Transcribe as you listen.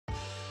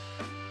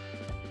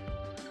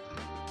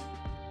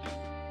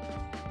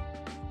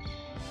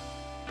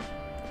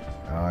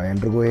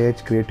ಎಲ್ರಿಗೂ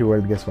ಕ್ರಿಯೇಟಿವ್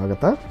ವರ್ಲ್ಡ್ಗೆ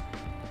ಸ್ವಾಗತ.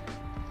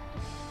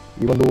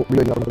 ಈ ಒಂದು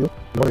ವಿಡಿಯೋ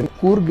ನೋಡಿ,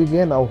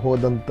 ಕೂರ್ಗಿಗೆ ನಾವು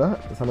ಹೋದಂಥ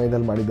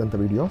ಸಮಯದಲ್ಲಿ ಮಾಡಿದಂಥ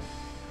ವಿಡಿಯೋ.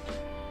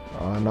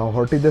 ನಾವು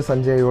ಹೊರಟಿದ್ದೆ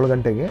ಸಂಜೆ 7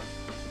 ಗಂಟೆಗೆ,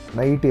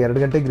 ನೈಟ್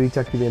 2 ಗಂಟೆಗೆ ರೀಚ್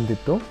ಆಗ್ತೀವಿ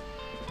ಅಂತಿತ್ತು.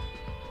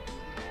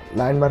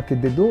 ಲ್ಯಾಂಡ್ಮಾರ್ಕ್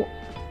ಇದ್ದಿದ್ದು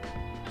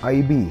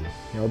IB,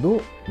 ಯಾವುದು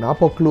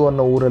ನಾಪೊಕ್ಲು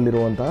ಅನ್ನೋ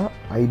ಊರಲ್ಲಿರುವಂತಹ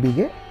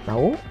IBಗೆ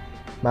ನಾವು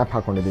ಮ್ಯಾಪ್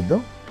ಹಾಕ್ಕೊಂಡಿದ್ದು.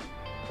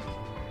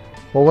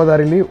 ಹೋಗೋ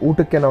ದಾರಿಲಿ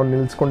ಊಟಕ್ಕೆ ನಾವು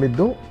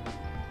ನಿಲ್ಲಿಸ್ಕೊಂಡಿದ್ದು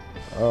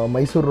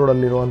ಮೈಸೂರು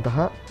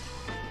ರೋಡಲ್ಲಿರುವಂತಹ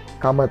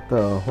ಕಾಮತ್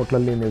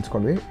ಹೋಟ್ಲಲ್ಲಿ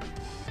ನಿಲ್ಲಿಸ್ಕೊಂಡ್ವಿ,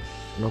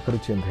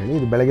 ಲೋಕರುಚಿ ಅಂತ ಹೇಳಿ.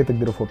 ಇದು ಬೆಳಗ್ಗೆ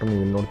ತೆಗೆದಿರೋ ಫೋಟೋ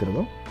ನೀವು ಇಲ್ಲಿ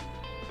ನೋಡ್ತಿರೋದು.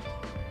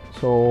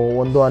 ಸೊ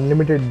ಒಂದು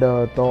ಅನ್ಲಿಮಿಟೆಡ್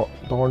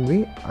ತೊಗೊಂಡ್ವಿ.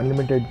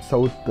 ಅನ್ಲಿಮಿಟೆಡ್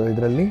ಸೌತ್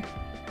ಇದರಲ್ಲಿ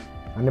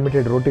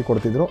ಅನ್ಲಿಮಿಟೆಡ್ ರೋಟಿ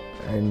ಕೊಡ್ತಿದ್ರು,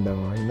 ಆ್ಯಂಡ್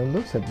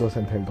ಇನ್ನೊಂದು ಸೆಟ್ ದೋಸೆ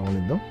ಅಂತ ಹೇಳಿ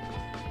ತೊಗೊಂಡಿದ್ದು.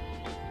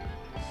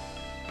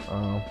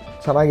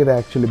 ಚೆನ್ನಾಗಿದೆ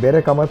ಆ್ಯಕ್ಚುಲಿ. ಬೇರೆ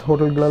ಕಾಮತ್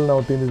ಹೋಟೆಲ್ಗಳಲ್ಲಿ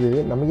ನಾವು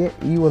ತಿಂದಿದ್ದೀವಿ. ನಮಗೆ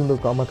ಈ ಒಂದು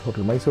ಕಾಮತ್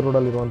ಹೋಟೆಲ್, ಮೈಸೂರು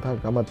ರೋಡಲ್ಲಿರುವಂತಹ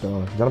ಕಾಮತ್,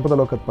 ಜನಪದ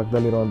ಲೋಕದ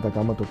ಪಕ್ಕದಲ್ಲಿರುವಂಥ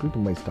ಕಾಮತ್ ಹೋಟೆಲ್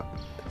ತುಂಬ ಇಷ್ಟ.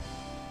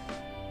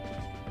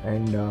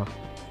 ಆ್ಯಂಡ್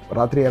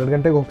ರಾತ್ರಿ 2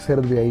 ಗಂಟೆಗೆ ಹೋಗಿ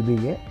ಸೇರಿದ್ವಿ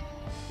IBಗೆ.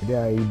 ಇದೇ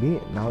IB.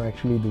 ನಾವು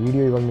ಆ್ಯಕ್ಚುಲಿ ಇದು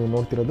ವಿಡಿಯೋ ಇವಾಗ ನೀವು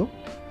ನೋಡ್ತಿರೋದು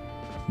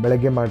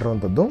ಬೆಳಗ್ಗೆ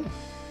ಮಾಡಿರೋವಂಥದ್ದು.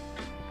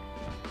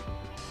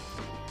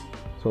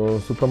 ಸೊ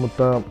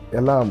ಸುತ್ತಮುತ್ತ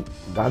ಎಲ್ಲ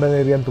ಗಾರ್ಡನ್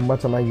ಏರಿಯಾನ ತುಂಬ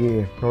ಚೆನ್ನಾಗಿ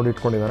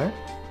ನೋಡಿಟ್ಕೊಂಡಿದ್ದಾರೆ.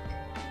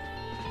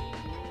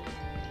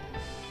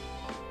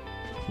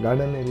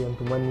 ಗಾರ್ಡನ್ ಏರಿಯಾನ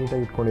ತುಂಬ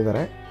ನೀಟಾಗಿ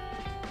ಇಟ್ಕೊಂಡಿದ್ದಾರೆ.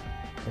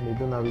 ಆ್ಯಂಡ್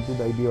ಇದು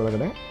ನಾವಿದ್ದಿದ್ದು IB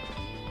ಒಳಗಡೆ.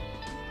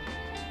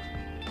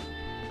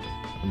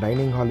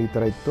 ಡೈನಿಂಗ್ ಹಾಲ್ ಈ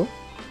ಥರ ಇತ್ತು.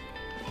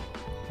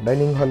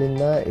 ಡೈನಿಂಗ್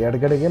ಹಾಲಿಂದ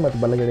ಎಡಗಡೆಗೆ ಮತ್ತು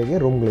ಬಲಗಡೆಗೆ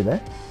ರೂಮ್ಗಳಿದೆ.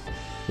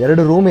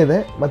 2 ರೂಮ್ ಇದೆ,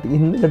 ಮತ್ತು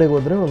ಹಿಂದ್ಗಡೆಗೆ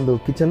ಹೋದರೆ ಒಂದು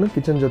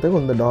ಕಿಚನ್ ಜೊತೆಗೆ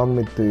ಒಂದು ಡಾಮ್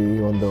ಇತ್ತು ಈ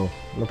ಒಂದು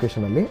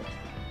ಲೊಕೇಶನಲ್ಲಿ,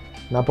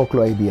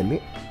 ನಾಪೊಕ್ಲು IBಯಲ್ಲಿ.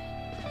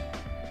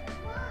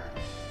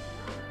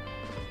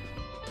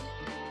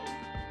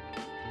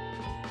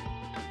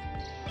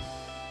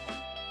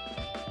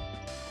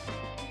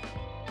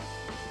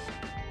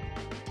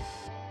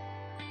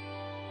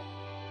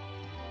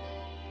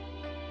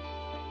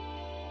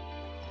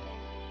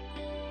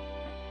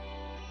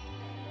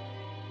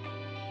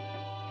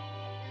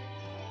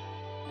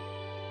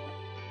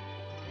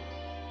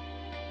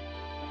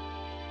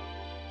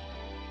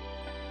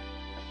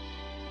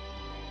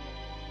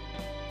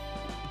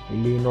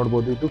 ಇಲ್ಲಿ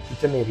ನೋಡ್ಬೋದು, ಇದು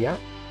ಕಿಚನ್ ಏರಿಯಾ.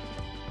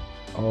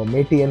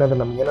 ಮೇಟಿ ಏನಾದರೂ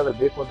ನಮಗೇನಾದರೂ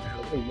ಬೇಕು ಅಂತ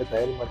ಹೇಳಿದ್ರೆ ಇಲ್ಲೇ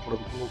ತಯಾರಿ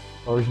ಮಾಡಿಕೊಡೋದಕ್ಕೂ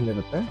ಪ್ರೊವಿಷನ್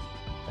ಇರುತ್ತೆ.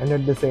 And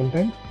at the same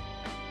time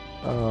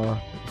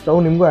stove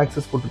ನಿಮಗೂ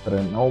ಆ್ಯಕ್ಸೆಸ್ ಕೊಟ್ಟಿರ್ತಾರೆ.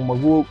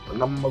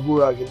 ನಮ್ಮ ಮಗು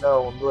ಆಗಿಂದ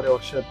 1.5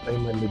 ವರ್ಷದ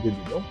ಟೈಮಲ್ಲಿ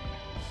ಇದ್ದಿದ್ದು.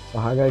 ಸೊ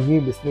ಹಾಗಾಗಿ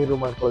ಬಿಸಿನೀರು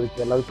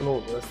ಮಾಡ್ಕೊಳ್ಳೋದಕ್ಕೆ ಎಲ್ಲದಕ್ಕೂ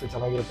ವ್ಯವಸ್ಥೆ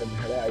ಚೆನ್ನಾಗಿರುತ್ತೆ ಅಂತ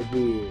ಹೇಳಿ IB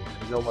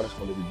ರಿಸರ್ವ್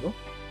ಮಾಡಿಸ್ಕೊಂಡಿದ್ದು.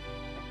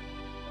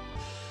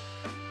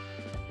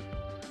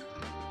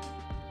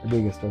 IB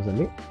ಗೆಸ್ಟ್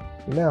ಹೌಸಲ್ಲಿ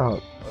ಇನ್ನು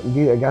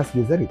ಗ್ಯಾಸ್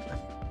ಗೀಸರ್ ಇತ್ತು.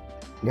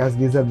 ಗ್ಯಾಸ್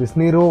ಗೀಸರ್,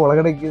 ಬಿಸಿನೀರು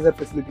ಒಳಗಡೆ ಗೀಸರ್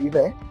ಫೆಸಿಲಿಟಿ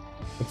ಇದೆ,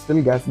 ಬಟ್ ಸ್ಟಿಲ್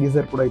ಗ್ಯಾಸ್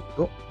ಗೀಸರ್ ಕೂಡ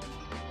ಇತ್ತು.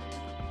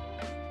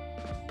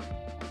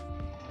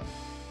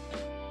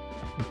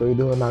 ಸೊ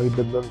ಇದು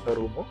ನಾವಿದ್ದಂಥ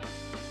ರೂಮು.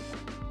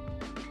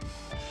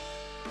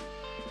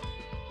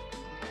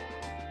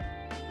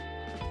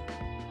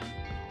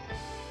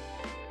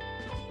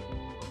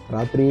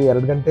 ರಾತ್ರಿ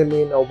 2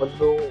 ಗಂಟೆಯಲ್ಲಿ ನಾವು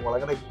ಬಂದು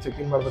ಒಳಗಡೆ ಚೆಕ್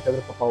ಇನ್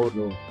ಮಾಡ್ಬೇಕಾದ್ರೆ ಪಾಪ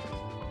ಅವರು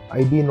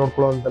IB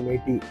ನೋಡ್ಕೊಳ್ಳೋವಂಥ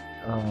ಮೇಟಿ,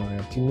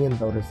 ಚಿನ್ನಿ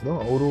ಅಂತ ಅವ್ರ ಹೆಸರು,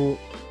 ಅವರು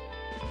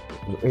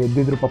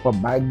ಎದ್ದಿದ್ರು ಪಾಪ.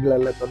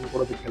 ಬ್ಯಾಗ್ಗಳೆಲ್ಲ ತಂದು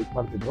ಕೊಡೋದಕ್ಕೆ ಹೆಲ್ಪ್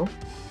ಮಾಡ್ತಿದ್ರು,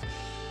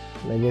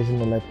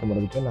 ಲಗೇಜನ್ನೆಲ್ಲ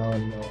ಎತ್ಕೊಂಡ್ಬರೋದಕ್ಕೆ.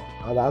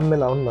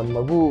 ಅದಾದಮೇಲೆ ನನ್ನ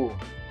ಮಗು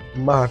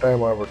ತುಂಬ ಹಠ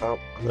ಮಾಡಿಬಿಟ್ಟ.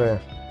 ಅಂದರೆ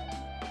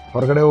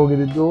ಹೊರಗಡೆ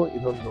ಹೋಗಿದ್ದು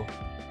ಇದೊಂದು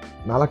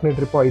 4ನೇ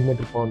ಟ್ರಿಪ್ಪೋ 5ನೇ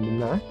ಟ್ರಿಪ್ಪೋ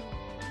ಒಂದಿನ.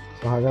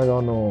 ಸೊ ಹಾಗಾಗಿ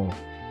ಅವನು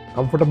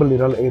ಕಂಫರ್ಟಬಲ್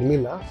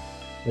ಇರಲಿಲ್ಲ.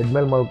 ಬೆಡ್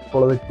ಮೇಲೆ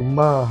ಮಾಡ್ಕೊಳ್ಳೋದಕ್ಕೆ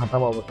ತುಂಬ ಹಠ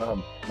ಮಾಡ್ಬಿಟ್ಟ.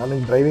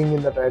 ನನಗೆ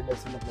ಡ್ರೈವಿಂಗಿಂದ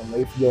ಟೈರ್ಡ್ನೆಸ್ ಮತ್ತು ನನ್ನ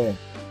ಲೈಫ್ಗೆ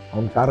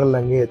ಅವ್ನ ಕಾರಲ್ಲಿ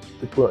ಹಂಗೆ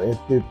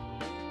ಎತ್ತಿ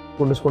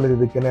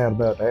ಕುಂಡಿಸ್ಕೊಂಡಿದ್ದಕ್ಕೇ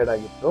ಅರ್ಧ ಟಯರ್ಡ್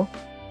ಆಗಿತ್ತು.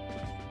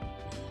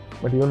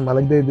 ಬಟ್ ಇವನು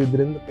ಮಲಗದೇ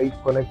ಇದ್ದಿದ್ದರಿಂದ ಕೈ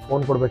ಕೊನೆಗೆ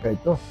ಫೋನ್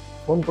ಕೊಡಬೇಕಾಯ್ತು.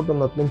 ಫೋನ್ ಕೊಟ್ಟು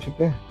ಒಂದು 10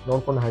 ನಿಮಿಷಕ್ಕೆ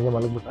ನೋಡ್ಕೊಂಡು ಹಾಗೆ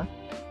ಮಲಗಿಬಿಟ್ಟ.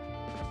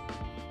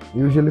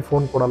 ಯೂಶ್ವಲಿ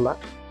ಫೋನ್ ಕೊಡಲ್ಲ,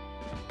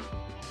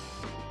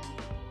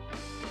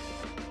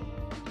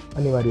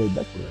 ಅನಿವಾರ್ಯ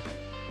ಇದ್ದಾಗ ಕೊಡಬೇಕು.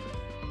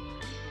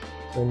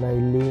 ಸೊ ಇನ್ನು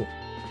ಇಲ್ಲಿ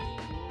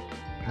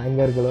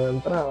ಹ್ಯಾಂಗರ್ಗಳು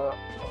ಒಂಥರ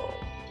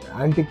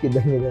ಆ್ಯಂಟಿಕ್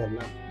ಇದ್ದಂಗಿದೆ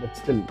ಎಲ್ಲ, ಬಟ್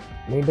ಸ್ಟಿಲ್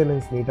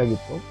ಮೇಂಟೆನೆನ್ಸ್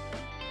ನೀಟಾಗಿತ್ತು.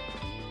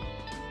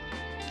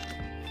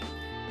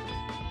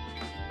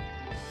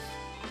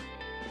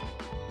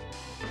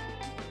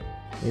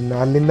 ಇನ್ನು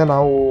ಅಲ್ಲಿಂದ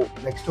ನಾವು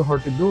ನೆಕ್ಸ್ಟ್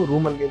ಹೊರಟಿದ್ದು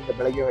ರೂಮಲ್ಲಿಂದ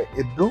ಬೆಳಗ್ಗೆ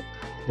ಎದ್ದು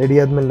ರೆಡಿ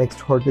ಆದಮೇಲೆ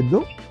ನೆಕ್ಸ್ಟ್ ಹೊರಟಿದ್ದು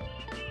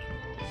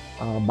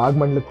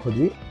ಬಾಗ್ಮಂಡ್ಲಕ್ಕೆ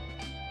ಹೋದ್ವಿ.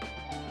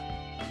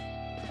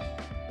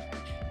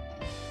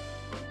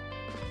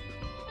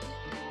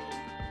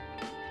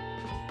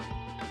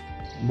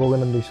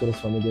 ಭೋಗನಂದೀಶ್ವರ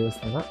ಸ್ವಾಮಿ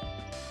ದೇವಸ್ಥಾನ.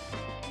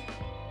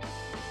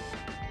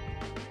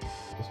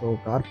 ಸೊ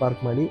ಕಾರ್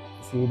ಪಾರ್ಕ್ ಮಾಡಿ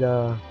ಸೀದಾ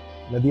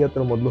ನದಿ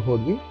ಹತ್ರ ಮೊದಲು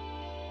ಹೋದ್ವಿ.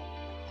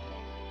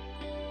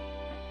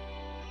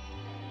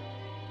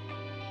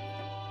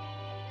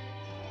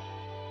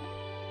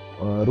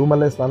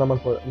 ರೂಮಲ್ಲೇ ಸ್ನಾನ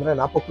ಮಾಡ್ಕೊಂಡು, ಅಂದರೆ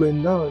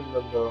ನಾಪೊಕ್ಲುವಿಂದ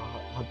ಒಂದು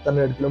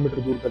 10-12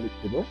 ಕಿಲೋಮೀಟರ್ ದೂರದಲ್ಲಿ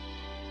ಇರ್ತಿದ್ದು.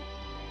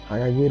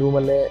 ಹಾಗಾಗಿ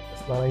ರೂಮಲ್ಲೇ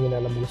ಸ್ನಾನ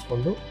ಗಿನೆಲ್ಲ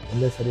ಮುಗಿಸ್ಕೊಂಡು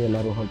ಒಂದೇ ಸರಿ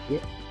ಎಲ್ಲರೂ ಹೊರಟ್ವಿ.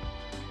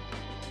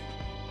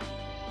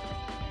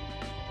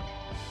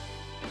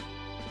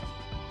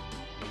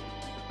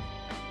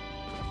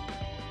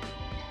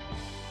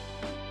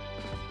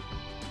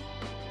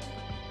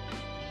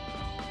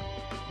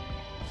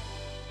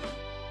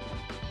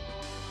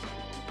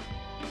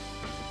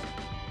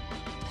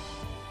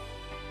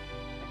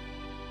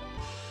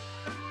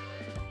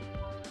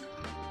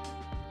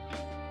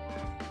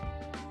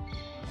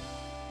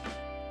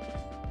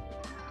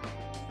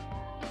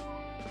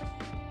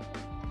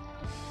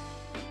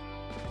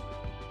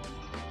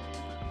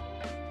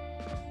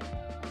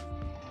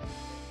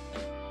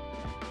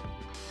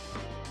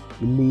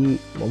 ಇಲ್ಲಿ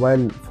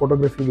ಮೊಬೈಲ್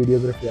ಫೋಟೋಗ್ರಫಿ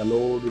ವಿಡಿಯೋಗ್ರಫಿ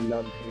ಅಲೋಡ್ ಇಲ್ಲ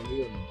ಅಂತ ಹೇಳಿ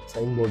ಒಂದು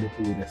ಸೈನ್ ಬೋರ್ಡ್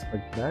ಇತ್ತು, ವಿ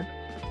ರೆಸ್ಪೆಕ್ಟ್ ದ್ಯಾಟ್.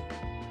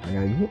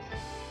 ಹಾಗಾಗಿ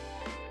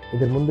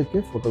ಇದ್ರ ಮುಂದಕ್ಕೆ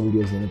ಫೋಟೋ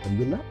ವಿಡಿಯೋಸ್ ಏನೂ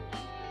ತಂದಿಲ್ಲ.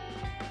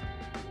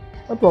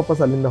 ಮತ್ತು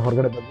ವಾಪಸ್ ಅಲ್ಲಿಂದ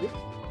ಹೊರಗಡೆ ಬಂದ್ವಿ.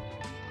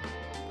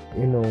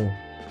 ಏನು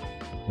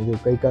ಇದು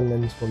ಕೈಕಾಲು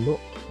ನೆನೆಸ್ಕೊಂಡು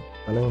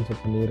ತಲೆ ಒಂದು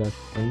ಸ್ವಲ್ಪ ನೀರು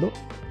ಹಾಕಿಕೊಂಡು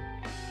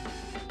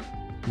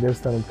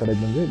ದೇವಸ್ಥಾನದ ಕಡೆಗೆ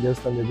ಬಂದ್ವಿ.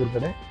 ದೇವಸ್ಥಾನದ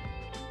ಎದುರುಗಡೆ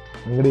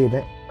ಅಂಗಡಿ ಇದೆ,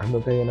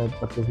 ಹಣ್ಣುಕಾಯಿ ಏನಾದ್ರು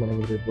ಪರ್ಚೇಸ್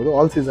ಮಾಡೋಂಗಿದ್ರೆ ಇರ್ಬೋದು.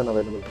 All season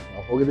available.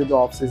 ನಾವು ಹೋಗಿದ್ದು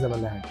ಆಫ್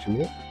ಸೀಸನಲ್ಲೇ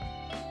ಆ್ಯಕ್ಚುಲಿ.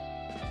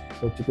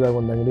 ಸೊ ಚಿಕ್ಕದಾಗಿ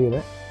ಒಂದು ಅಂಗಡಿ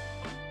ಇದೆ.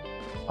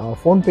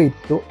 ಫೋನ್ಪೇ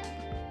ಇತ್ತು.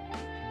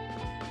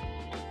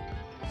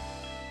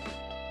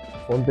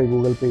 ಫೋನ್ಪೇ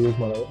ಗೂಗಲ್ ಪೇ ಯೂಸ್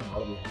ಮಾಡೋದು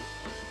ಮಾಡಬೇಕು.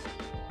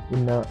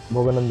 ಇನ್ನು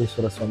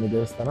ಭೋಗನಂದೀಶ್ವರ ಸ್ವಾಮಿ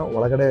ದೇವಸ್ಥಾನ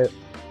ಒಳಗಡೆ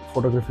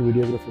ಫೋಟೋಗ್ರಫಿ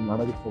ವಿಡಿಯೋಗ್ರಫಿ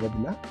ಮಾಡೋದಕ್ಕೆ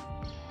ಹೋಗೋದಿಲ್ಲ.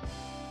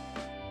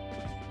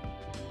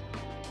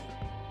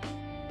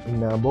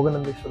 ಇನ್ನು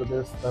ಭೋಗನಂದೀಶ್ವರ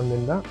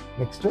ದೇವಸ್ಥಾನದಿಂದ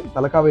ನೆಕ್ಸ್ಟ್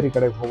ತಲಕಾವೇರಿ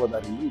ಕಡೆಗೆ ಹೋಗೋ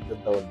ದಾರಿಯಲ್ಲಿ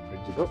ಇದ್ದಂಥ ಒಂದು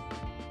ಬ್ರಿಡ್ಜ್ ಇದು.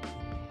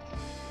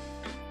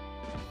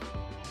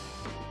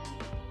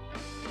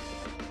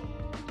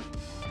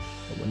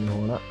 ಬನ್ನಿ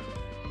ಹೋಗೋಣ.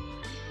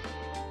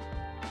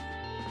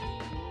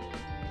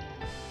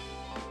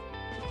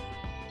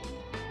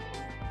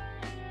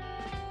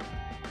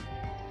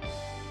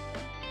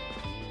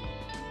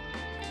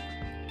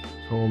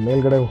 ಸೊ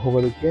ಮೇಲ್ಗಡೆ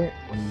ಹೋಗೋದಕ್ಕೆ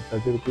ಒಂದು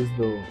 30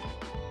 ರೂಪೀಸ್ದು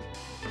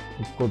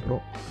ಇದು ಕೊಟ್ಟರು,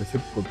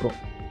 ರಿಸಿಪ್ಟ್ ಕೊಟ್ಟರು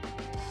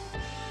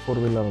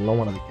 4 ವೀಲರ್ ಅಲೋ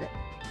ಮಾಡೋದಕ್ಕೆ.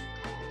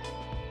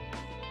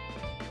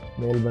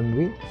 ಮೇಲೆ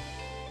ಬಂದ್ವಿ.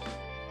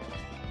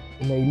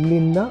 ಇನ್ನು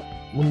ಇಲ್ಲಿಂದ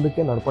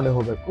ಮುಂದಕ್ಕೆ ನಡ್ಕೊಂಡೇ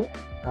ಹೋಗಬೇಕು.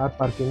 ಕಾರ್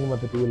ಪಾರ್ಕಿಂಗ್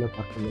ಮತ್ತು 2 ವೀಲರ್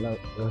ಪಾರ್ಕಿಂಗ್ ಎಲ್ಲ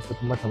ವ್ಯವಸ್ಥೆ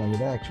ತುಂಬ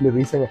ಚೆನ್ನಾಗಿದೆ. ಆ್ಯಕ್ಚುಲಿ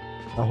ರೀಸೆಂಟ್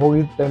ನಾವು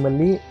ಹೋಗಿದ್ದ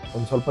ಟೈಮಲ್ಲಿ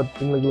ಒಂದು ಸ್ವಲ್ಪ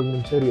ತಿಂಗಳ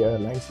ಮುಂಚೆ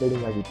ಲ್ಯಾಂಡ್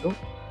ಸ್ಲೈಡಿಂಗ್ ಆಗಿತ್ತು.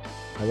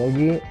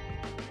 ಹಾಗಾಗಿ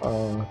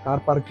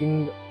ಕಾರ್ ಪಾರ್ಕಿಂಗ್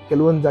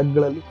ಕೆಲವೊಂದು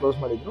ಜಾಗಗಳಲ್ಲಿ ಕ್ಲೋಸ್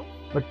ಮಾಡಿದರು.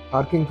 ಬಟ್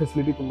ಪಾರ್ಕಿಂಗ್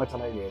ಫೆಸಿಲಿಟಿ ತುಂಬ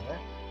ಚೆನ್ನಾಗಿದೆ.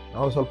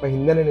 ನಾವು ಸ್ವಲ್ಪ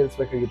ಹಿಂದೆನೇ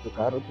ನಿಲ್ಲಿಸ್ಬೇಕಾಗಿತ್ತು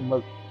ಕಾರು, ತುಂಬ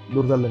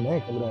ದೂರದಲ್ಲೇ,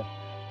 ಯಾಕಂದರೆ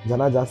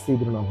ಜನ ಜಾಸ್ತಿ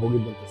ಇದ್ದರು. ನಾವು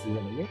ಹೋಗಿದ್ದಂಥ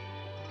ಸೀಸನಲ್ಲಿ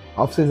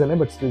ಆಫ್ ಸೀಸನ್ನೇ,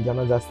 ಬಟ್ ಸ್ಟಿಲ್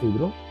ಜನ ಜಾಸ್ತಿ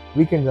ಇದ್ದರು.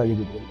 ವೀಕೆಂಡ್ಸ್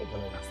ಆಗಿದ್ದರಿಂದ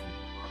ಜನ ಜಾಸ್ತಿ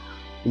ಇದ್ದರು.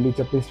 ಇಲ್ಲಿ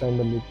ಚಪ್ಪಲಿ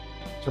ಸ್ಟ್ಯಾಂಡಲ್ಲಿ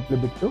ಚಪ್ಪಲಿ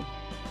ಬಿಟ್ಟು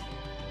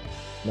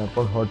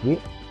ನಡ್ಕೊಂಡು ಹೊರಟ್ವಿ.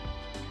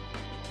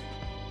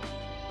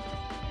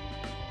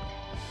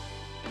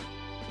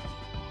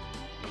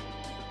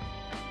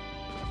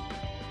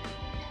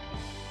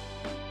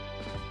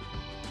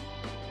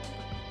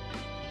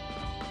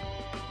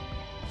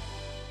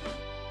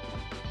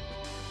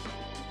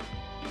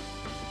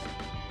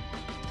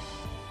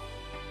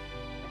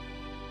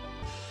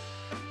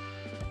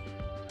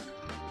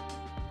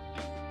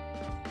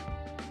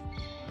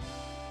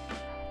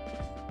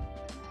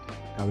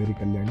 ಕಾವೇರಿ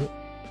ಕಲ್ಯಾಣಿ.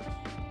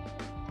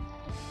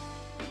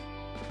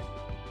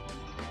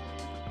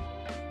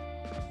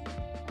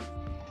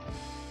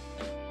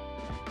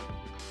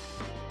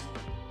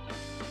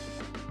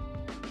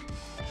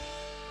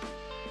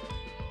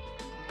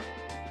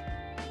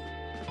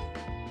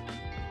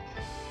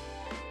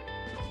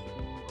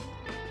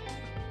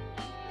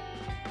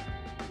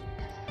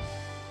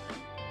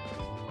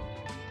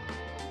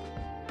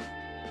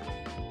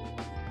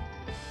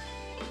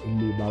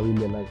 ಇಲ್ಲಿ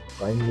ಬಾವಿಲೆಲ್ಲ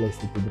ಕಾಯಿನ್ಗಳು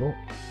ಸಿಕ್ಕಿದ್ರು.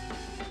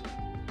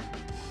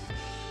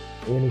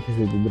 ಏನಕ್ಕೆ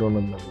ಸಿಕ್ಕಿದ್ರು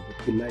ಅನ್ನೋದು ನಮಗೆ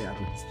ಗೊತ್ತಿಲ್ಲ.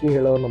 ಯಾರು ಹಿಸ್ಟ್ರಿ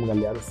ಹೇಳೋರು ನಮ್ಗೆ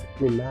ಅಲ್ಲಿ ಯಾರು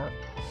ಸಿಕ್ಕಲಿಲ್ಲ.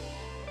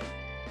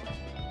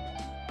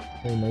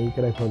 ಈ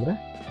ಕಡೆಗೆ ಹೋದರೆ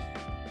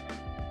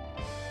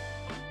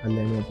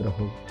ಕಲ್ಯಾಣಿ ಹತ್ರ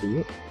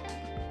ಹೋಗ್ತೀವಿ.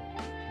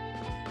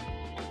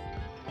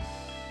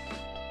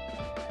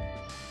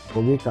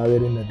 ಹೋಗಿ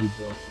ಕಾವೇರಿ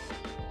ನದಿದು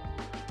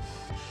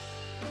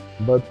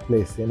ಬರ್ತ್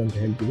ಪ್ಲೇಸ್ ಏನಂತ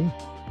ಹೇಳ್ತೀವಿ,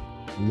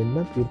 ಇಲ್ಲಿಂದ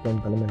ತೀರ್ಥ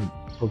ತಲೆ ಮೇಲೆ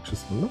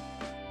ಪ್ರೋಕ್ಷಿಸ್ಕೊಂಡು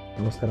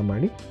ನಮಸ್ಕಾರ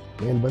ಮಾಡಿ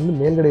ಮೇಲೆ ಬಂದು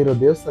ಮೇಲ್ಗಡೆ ಇರೋ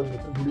ದೇವಸ್ಥಾನದ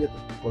ಹತ್ರ ಗುಡಿ ಹತ್ರ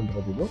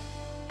ಕುತ್ಕೊಂಡಿರೋದು ಇದು.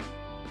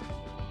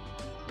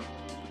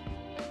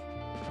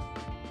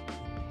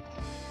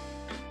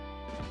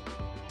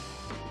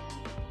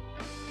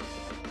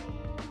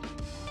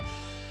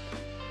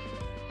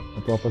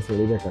 ಮತ್ತು ವಾಪಸ್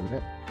ಎಳಿಬೇಕಾದ್ರೆ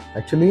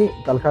ಆ್ಯಕ್ಚುಲಿ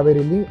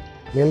ತಲಕಾವೇರಿಲಿ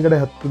ಮೇಲ್ಗಡೆ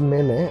ಹತ್ತಿದ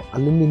ಮೇಲೆ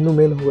ಅಲ್ಲಿಂದ ಇನ್ನೂ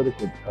ಮೇಲೆ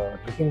ಹೋಗೋದಕ್ಕೆ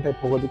ಟ್ರೆಕ್ಕಿಂಗ್ ಟೈಪ್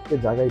ಹೋಗೋದಕ್ಕೆ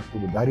ಜಾಗ ಇತ್ತು,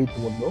 ದಾರಿ ಇತ್ತು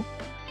ಮೊದಲು.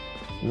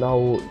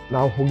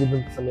 ನಾವು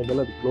ಹೋಗಿದ್ದಂಥ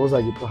ಸಮಯದಲ್ಲಿ ಅದು ಕ್ಲೋಸ್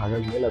ಆಗಿತ್ತು,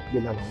 ಹಾಗಾಗಿ ಮೇಲೆ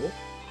ಹತ್ತಲಿಲ್ಲ ನಾವು.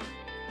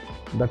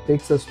 That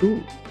takes us to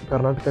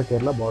Karnataka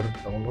Kerala border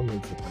ತಗೊಂಡು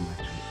ನಿಲ್ಸುತ್ತಲ್ಲ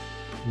ಆ್ಯಕ್ಚುಲಿ.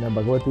 ಇನ್ನು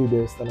ಭಗವತಿ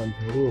ದೇವಸ್ಥಾನ ಅಂತ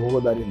ಹೇಳಿ ಹೋಗೋ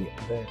ದಾರಿಲಿ,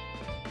 ಅಂದರೆ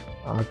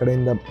ಆ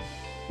ಕಡೆಯಿಂದ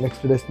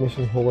ನೆಕ್ಸ್ಟ್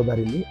ಡೆಸ್ಟಿನೇಷನ್ ಹೋಗೋ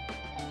ದಾರಿಲಿ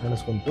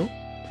ಕಾಣಿಸ್ಕೊಂತು.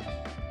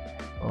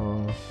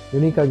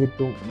 ಯುನೀಕ್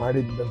ಆಗಿತ್ತು,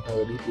 ಮಾಡಿದ್ದಂಥ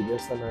ರೀತಿ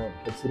ದೇವಸ್ಥಾನ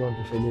ಕಟ್ಟಿಸಿರುವಂಥ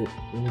ಶೈಲಿ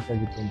ಯುನೀಕ್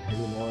ಆಗಿತ್ತು ಅಂತ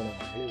ಹೇಳಿ ನೋಡೋಣ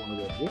ಅಂತ ಹೇಳಿ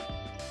ಹೋಗೋದ್ವಿ.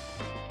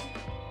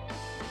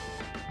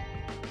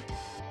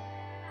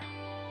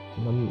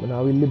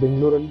 ನಾವಿಲ್ಲಿ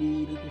ಬೆಂಗಳೂರಲ್ಲಿ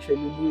ಈ ರೀತಿ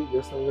ಶೈಲಿಯಲ್ಲಿ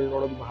ದೇವಸ್ಥಾನಗಳು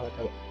ನೋಡೋದು ಬಹಳ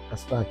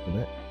ಕಷ್ಟ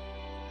ಆಗ್ತದೆ.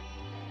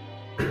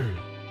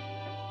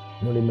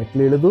 ನೋಡಿ,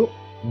 ಮೆಟ್ಲು ಇಳಿದು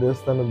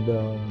ದೇವಸ್ಥಾನದ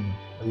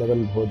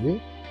ಲೆವೆಲ್ ಹೋದ್ವಿ.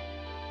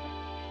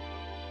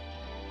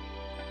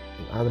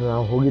 ಆದರೆ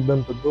ನಾವು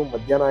ಹೋಗಿದ್ದಂಥದ್ದು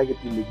ಮಧ್ಯಾಹ್ನ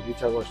ಆಗಿತ್ತು. ಇಲ್ಲಿಗೆ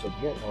ರೀಚ್ ಆಗೋ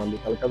ಅಷ್ಟೊತ್ತಿಗೆ ನಾವು ಅಲ್ಲಿ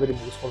ತಲಕಾವೇರಿ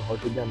ಮುಗಿಸ್ಕೊಂಡು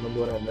ಹೊರಟಿದ್ದೆ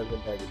 11:30-12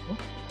 ಗಂಟೆ ಆಗಿತ್ತು.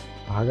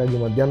 ಹಾಗಾಗಿ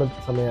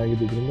ಮಧ್ಯಾಹ್ನದ ಸಮಯ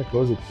ಆಗಿದ್ದರಿಂದ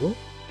ಕ್ಲೋಸ್ ಇತ್ತು.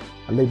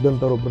 ಅಲ್ಲೇ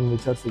ಇದ್ದಂಥವ್ರೊಬ್ಬರನ್ನ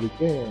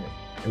ವಿಚಾರಿಸೋದಕ್ಕೆ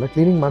ಎಲ್ಲ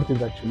ಕ್ಲೀನಿಂಗ್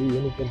ಮಾಡ್ತಿದ್ದೆ ಆ್ಯಕ್ಚುಲಿ.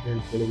 ಏನಕ್ಕೆ ಅಂತ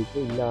ಹೇಳಿ ಕೇಳೋದಕ್ಕೆ,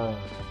 ಇಲ್ಲ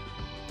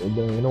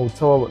ಇದು ಏನೋ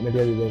ಉತ್ಸವ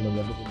ನಡೆಯೋದಿದೆ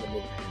ಇನ್ನೊಂದು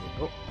ದಿನದಲ್ಲಿ ಅಂತ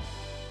ಹೇಳಿದ್ರು.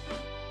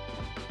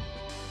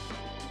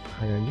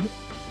 ಹಾಗಾಗಿ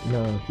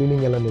ಇನ್ನು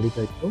ಕ್ಲೀನಿಂಗ್ ಎಲ್ಲ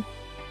ನಡೀತಾ ಇತ್ತು.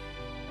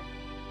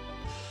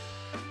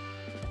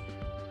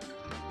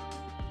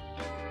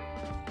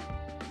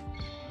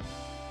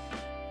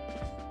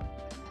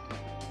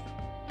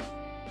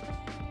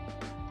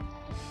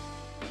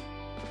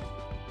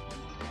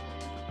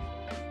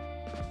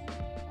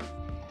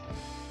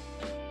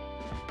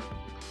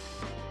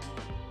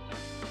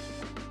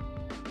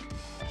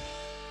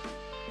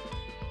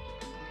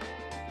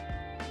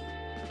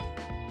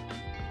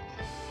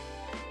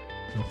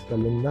 ನೆಕ್ಸ್ಟ್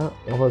ಅಲ್ಲಿಂದ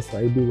ವಾಪಸ್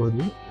IBಗೆ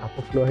ಹೋದ್ವಿ. ಆ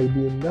ಪಕ್ಕಲು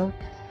IBಯಿಂದ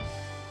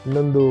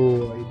ಇನ್ನೊಂದು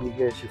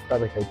IBಗೆ ಶಿಫ್ಟ್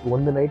ಆಗಬೇಕಾಯಿತು.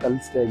 ಒಂದು ನೈಟ್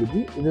ಅಲ್ಲಿ ಸ್ಟೇ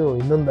ಆಗಿದ್ವಿ. ಇದು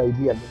ಇನ್ನೊಂದು IB,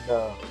 ಅಲ್ಲಿಂದ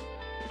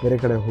ಬೇರೆ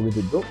ಕಡೆ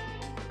ಹೋಗಿದ್ದು.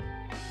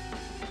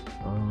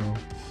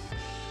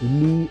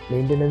 ಇಲ್ಲಿ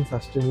ಮೇಂಟೆನೆನ್ಸ್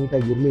ಅಷ್ಟು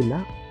ನೀಟಾಗಿರಲಿಲ್ಲ,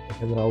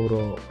 ಯಾಕಂದರೆ ಅವರು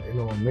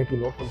ಏನೋ ಮೇಟಿ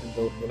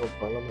ನೋಡ್ಕೊಂತಿದ್ದವ್ರಿಗೆ ಏನೋ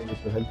ಪ್ರಾಬ್ಲಮ್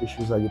ಆಗಿತ್ತು, ಹೆಲ್ತ್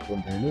ಇಶ್ಯೂಸ್ ಆಗಿತ್ತು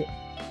ಅಂತ ಹೇಳಿ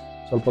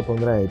ಸ್ವಲ್ಪ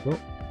ತೊಂದರೆ ಆಯಿತು.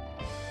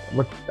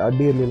 ಬಟ್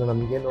ಅಡ್ಡಿ ಇರಲಿಲ್ಲ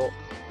ನಮಗೇನು.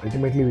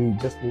 Ultimately we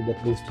just need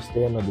at least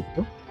stay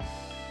ಅನ್ನೋದಿತ್ತು.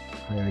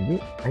 ಹಾಗಾಗಿ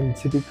ಆ್ಯಂಡ್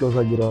ಸಿಟಿ ಕ್ಲೋಸ್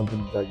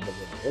ಆಗಿರೋವಂಥದ್ದು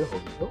ಜಾಗದಲ್ಲಿ ಅಂತ ಹೇಳಿ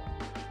ಹೋಗಿದ್ದು.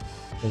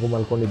 ಮಗು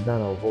ಮಲ್ಕೊಂಡಿದ್ದ,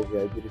 ನಾವು ಹೋಗಿ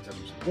IB reach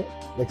ಆಗೋಷ್ಟಕ್ಕೆ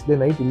next day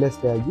night ಇಲ್ಲೇ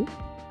ಸ್ಟೇ ಆಗಿ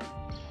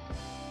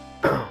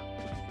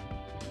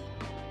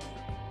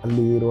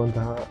ಅಲ್ಲಿ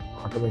ಇರುವಂತಹ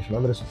ಆಟೋಮೇಷನ್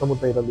ಅಂದರೆ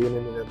ಸುತ್ತಮುತ್ತ ಇರೋದು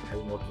ಏನೇನಿದೆ ಅಂತ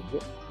ಹೇಳಿ ನೋಡ್ತಿದ್ವಿ.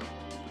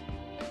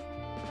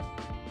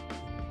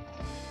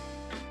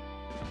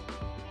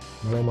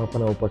 ಮಳೆ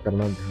ಮಾಪನ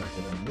ಉಪಕರಣ ಅಂತ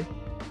ಹೇಳ್ತಾರೆ ಅಲ್ಲಿ,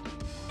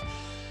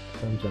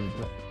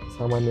 ಸಂಚಾಲಿತ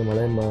ಸಾಮಾನ್ಯ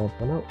ಮಳೆ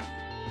ಮಾಪನ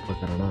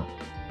ಉಪಕರಣ.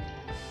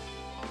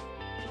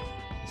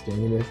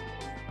 ಏನಿದೆ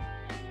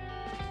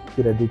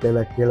ಡೀಟೇಲ್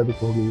ಆಗಿ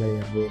ಕೇಳೋದಕ್ಕೆ ಹೋಗಿಲ್ಲ,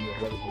 ಏನು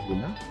ಹೇಳೋದಕ್ಕೆ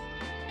ಹೋಗಿಲ್ಲ.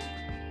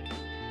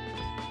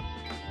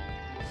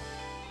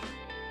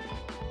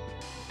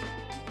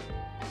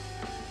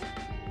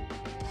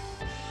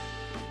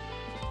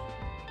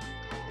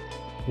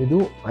 ಇದು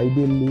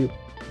IBಯಲ್ಲಿ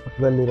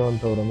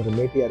ಪಕ್ಕದಲ್ಲಿರುವಂಥವ್ರು ಅಂದರೆ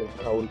ಮೇಟಿ ಯಾರು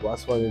ಇರ್ತಾರೆ ಅವ್ರಿಗೆ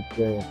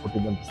ವಾಸವಾಗಕ್ಕೆ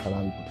ಕೊಟ್ಟಿದ್ದಂಥ ಸ್ಥಳ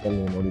ಅಲ್ಲಿ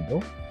ಪಕ್ಕದಲ್ಲಿ ನೋಡಿದ್ದು.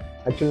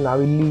 ಆ್ಯಕ್ಚುಲಿ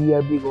ನಾವಿಲ್ಲಿ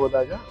IBಗೆ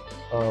ಹೋದಾಗ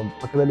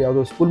ಪಕ್ಕದಲ್ಲಿ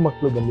ಯಾವುದೋ ಸ್ಕೂಲ್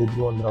ಮಕ್ಕಳು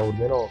ಬಂದಿದ್ರು, ಅಂದರೆ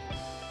ಅವ್ರದ್ದೇನೋ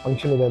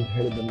ಫಂಕ್ಷನ್ ಇದೆ ಅಂತ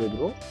ಹೇಳಿ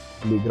ಬಂದಿದ್ರು.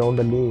 ಇಲ್ಲಿ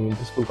ಗ್ರೌಂಡಲ್ಲಿ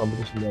ಇಂಟರ್ ಸ್ಕೂಲ್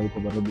ಕಾಂಪಿಟೇಷನ್ ಯಾವುದಕ್ಕೂ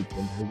ಬರೋದಿತ್ತು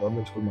ಅಂತ ಹೇಳಿ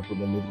ಗೌರ್ಮೆಂಟ್ ಸ್ಕೂಲ್ ಮಕ್ಕಳು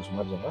ಬಂದಿದ್ರು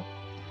ಸುಮಾರು ಜನ.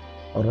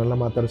 ಅವ್ರನ್ನೆಲ್ಲ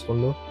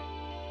ಮಾತಾಡಿಸ್ಕೊಂಡು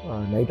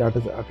ನೈಟ್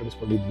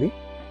ಆಟಾಡಿಸ್ಕೊಂಡಿದ್ವಿ.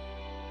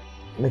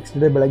 ನೆಕ್ಸ್ಟ್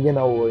ಡೇ ಬೆಳಗ್ಗೆ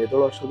ನಾವು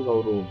ಎದ್ದೇಳೋ ಅಷ್ಟೊತ್ತಿಗೆ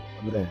ಅವರು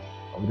ಅಂದರೆ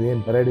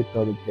ಅವ್ರದ್ದೇನು ಪರೇಡ್ ಇತ್ತು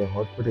ಅದಕ್ಕೆ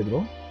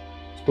ಹೊರಟ್ಬಿಟ್ಟಿದ್ರು.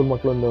 ಸ್ಕೂಲ್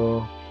ಮಕ್ಕಳೊಂದು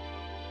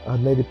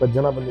 15-20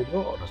 ಜನ ಬಂದಿದ್ರು.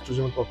 ಅವರಷ್ಟು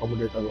ಜನಕ್ಕೆ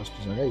ಅಕಾಮಿಡೇಟ್ ಆಗೋಷ್ಟು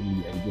ಜಾಗ ಇಲ್ಲಿ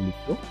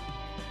IBಯಲ್ಲಿತ್ತು.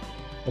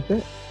 ಮತ್ತು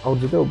ಅವ್ರ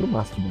ಜೊತೆ ಒಬ್ಬರು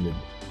ಮಾಸ್ಟರ್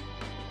ಬಂದಿದ್ರು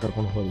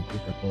ಕರ್ಕೊಂಡು ಹೋಗಿತ್ತು,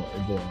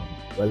 ಇದು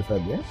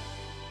ವೆಲ್ಫೇರ್ಗೆ.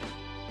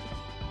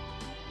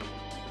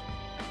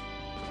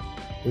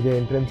 ಇದೇ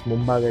ಎಂಟ್ರೆನ್ಸ್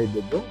ಮುಂಭಾಗ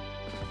ಇದ್ದದ್ದು.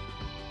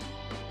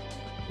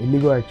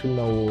 ಇಲ್ಲಿಗೂ ಆ್ಯಕ್ಚುಲಿ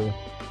ನಾವು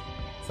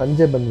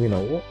ಸಂಜೆ ಬಂದ್ವಿ.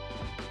 ನಾವು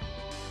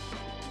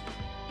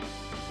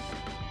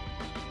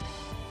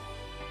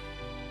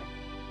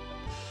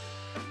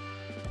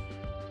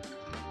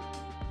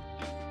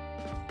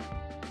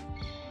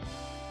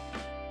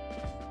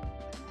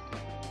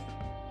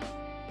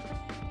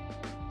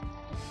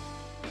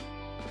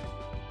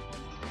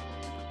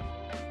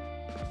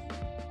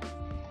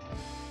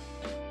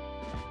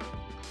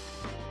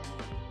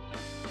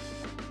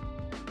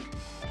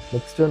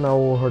ನೆಕ್ಸ್ಟ್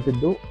ನಾವು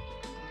ಹೊರಟಿದ್ದು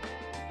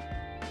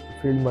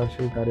field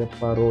marshal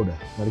Cariappa road,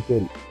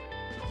 Madikeri,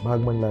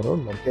 Bhagamandala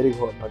road,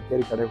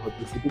 Madikeri ಕಡೆಗೆ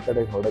ಹೋಗಿ ಸಿಟಿ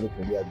ಕಡೆಗೆ ಹೊರಡೋದಕ್ಕೆ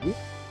ರೆಡಿ ಆದ್ವಿ.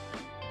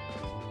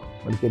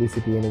 ಮಡಿಕೇರಿ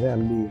ಸಿಟಿ ಏನಿದೆ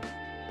ಅಲ್ಲಿ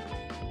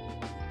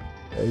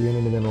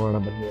ಏನೇನಿದೆ ನೋಡೋಣ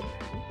ಬನ್ನಿ ಅಂತ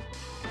ಹೇಳಿ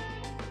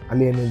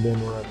ಅಲ್ಲಿ ಏನಿದೆ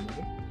ನೋಡೋಣ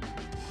ಬನ್ನಿ.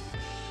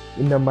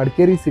 ಇನ್ನು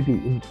ಮಡಿಕೇರಿ ಸಿಟಿ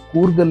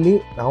ಕೂರ್ಗಲ್ಲಿ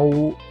ನಾವು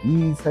ಈ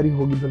ಸಾರಿ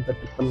ಹೋಗಿದ್ದಂಥ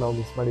ಟ್ರಿಪ್ಪಲ್ಲಿ ನಾವು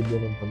ಮಿಸ್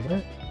ಮಾಡಿದ್ದೇನು ಅಂತಂದರೆ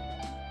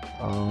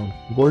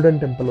ಗೋಲ್ಡನ್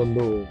ಟೆಂಪಲ್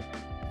ಒಂದು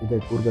ಇದೆ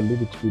ಕೂರ್ಗಲ್ಲಿ,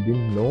 ವಿಚ್ ವಿ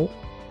ಡಿಡ್ಂಟ್ ನೋ.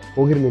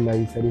 ಹೋಗಿರಲಿಲ್ಲ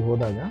ಈ ಸರಿ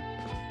ಹೋದಾಗ,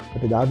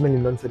 ಬಟ್ ಇದಾದಮೇಲೆ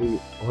ಇನ್ನೊಂದು ಸರಿ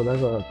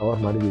ಹೋದಾಗ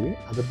ಕವರ್ ಮಾಡಿದ್ದೀವಿ.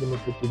 ಅದರದ್ದು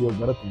ಟ್ರಿಪ್ ವಿಡಿಯೋ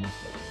ಬರುತ್ತೆ ಮಿಸ್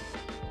ಮಾಡಿ.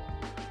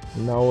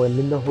 ನಾವು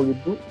ಅಲ್ಲಿಂದ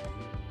ಹೋಗಿದ್ದು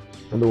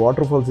ಒಂದು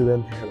ವಾಟರ್ ಫಾಲ್ಸ್ ಇದೆ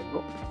ಅಂತ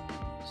ಹೇಳಿದ್ರು.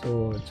 ಸೊ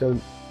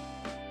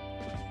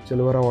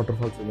ಚೆಲುವರ ವಾಟರ್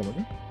ಫಾಲ್ಸ್ ಇದೆ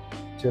ನೋಡಿ.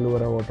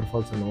 ಚೆಲುವರ ವಾಟರ್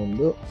ಫಾಲ್ಸ್ ಅನ್ನೋ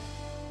ಒಂದು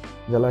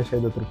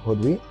ಜಲಾಶಯದ ಹತ್ರಕ್ಕೆ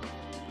ಹೋದ್ವಿ.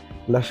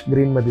 ಲಶ್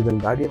ಗ್ರೀನ್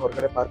ಮಧ್ಯದಲ್ಲಿ ಗಾಡಿ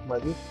ಹೊರಗಡೆ ಪಾರ್ಕ್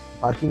ಮಾಡಿ,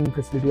 ಪಾರ್ಕಿಂಗ್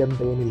ಫೆಸಿಲಿಟಿ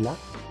ಅಂತ ಏನಿಲ್ಲ,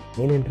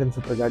 ಮೇನ್ ಎಂಟ್ರೆನ್ಸ್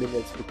ಹತ್ರ ಗಾಡಿ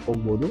ನಿಲ್ಸ್ಬಿಟ್ಟು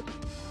ಹೋಗ್ಬೋದು.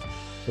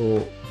 ಸೊ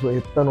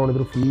ಎತ್ತ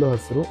ನೋಡಿದ್ರು ಫುಲ್ಲು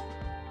ಹಸಿರು.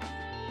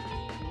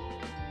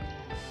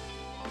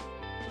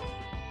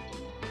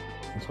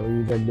 ಸೊ ಈ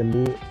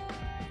ಜಾಗದಲ್ಲಿ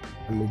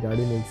ಅಲ್ಲಿ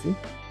ಗಾಡಿ ನಿಲ್ಲಿಸಿ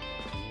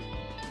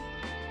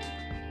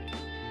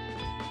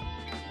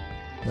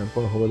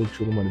ನಡ್ಕೊಂಡು ಹೋಗೋದಕ್ಕೆ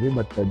ಶುರು ಮಾಡಿದ್ವಿ.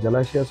 ಬಟ್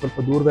ಜಲಾಶಯ ಸ್ವಲ್ಪ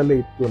ದೂರದಲ್ಲೇ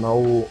ಇತ್ತು.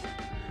 ನಾವು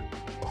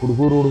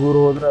ಹುಡುಗರು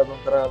ಹೋದ್ರೆ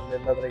ಅದೊಂಥರ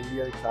ಅಲ್ಲೆಲ್ಲಾದ್ರೆ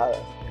ಇಳಿಯೋದಕ್ಕೆ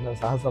ಏನೋ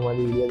ಸಾಹಸ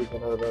ಮಾಡಿ ಇಳಿಯೋದಕ್ಕೆ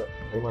ಏನಾದರೂ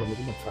ಟ್ರೈ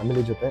ಮಾಡ್ಬೋದು. ಬಟ್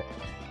ಫ್ಯಾಮಿಲಿ ಜೊತೆ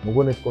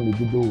ಮಗುನ ಎತ್ಕೊಂಡು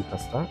ಇದ್ದಿದ್ದು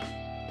ಕಷ್ಟ,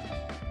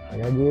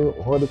 ಹಾಗಾಗಿ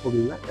ಹೋಗೋದಕ್ಕೆ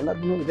ಹೋಗಲಿಲ್ಲ.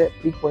 ಎಲ್ಲರಿಗೂ ಇದೆ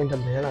ಪೀಕ್ ಪಾಯಿಂಟ್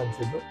ಅಂತ ಹೇಳಿ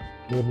ಅನಿಸಿದ್ದು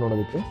ನೀರು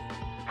ನೋಡೋದಕ್ಕೆ.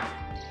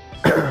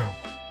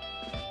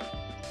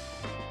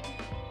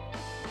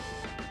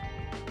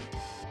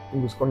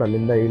 ಮುಗಿಸ್ಕೊಂಡು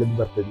ಅಲ್ಲಿಂದ ಇಳಿದು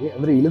ಬರ್ತಿದ್ವಿ.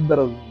 ಅಂದರೆ ಇಳಿದು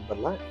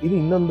ಬರೋದಲ್ಲ, ಇದು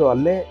ಇನ್ನೊಂದು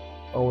ಅಲ್ಲೇ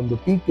ಒಂದು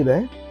ಪೀಕ್ ಇದೆ,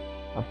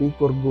 ಆ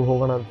ಪೀಕ್ವರೆಗೂ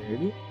ಹೋಗೋಣ ಅಂತ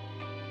ಹೇಳಿ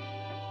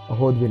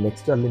ಹೋದ್ವಿ.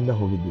 ನೆಕ್ಸ್ಟ್ ಅಲ್ಲಿಂದ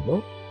ಹೋಗಿದ್ದು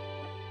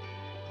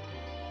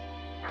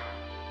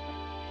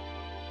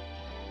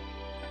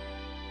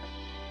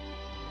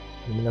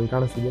ನಿಮ್ಗೆ ಅಲ್ಲಿ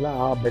ಕಾಣಿಸ್ತಿದ್ದಿಲ್ಲ,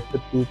 ಆ ಬೆಟ್ಟದ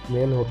ಪೀಕ್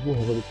ಮೇಲ್ವರೆಗೂ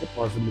ಹೋಗೋದಕ್ಕೆ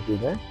ಪಾಸಿಬಿಲಿಟಿ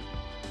ಇದೆ.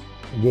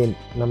 ಅಗೇನ್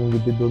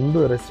ನಮಗಿದ್ದೊಂದು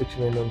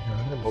ರೆಸ್ಟ್ರಿಕ್ಷನ್ ಏನು ಅಂತ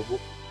ಹೇಳಿದ್ರೆ, ಮಗು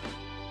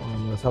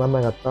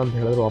ಸಡನ್ನಾಗಿ ಹತ್ತ ಅಂತ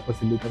ಹೇಳಿದ್ರೆ ವಾಪಸ್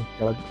ಇಲ್ಲಿ ತನಕ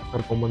ಕೆಳಗೆ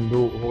ಕರ್ಕೊಂಡ್ಬಂದು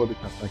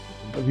ಹೋಗೋದಕ್ಕೆ ಕಷ್ಟ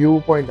ಆಗ್ತಿತ್ತು ಅಂತ. ವ್ಯೂ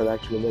ಪಾಯಿಂಟ್ ಅದು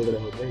ಆ್ಯಕ್ಚುಲಿ ಮೇಲ್ಗಡೆ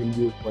ಹೋದರೆ ಹಿಲ್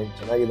ವ್ಯೂ ಪಾಯಿಂಟ್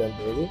ಚೆನ್ನಾಗಿದೆ ಅಂತ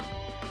ಹೇಳಿ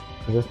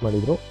ಸಜೆಸ್ಟ್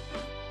ಮಾಡಿದರು.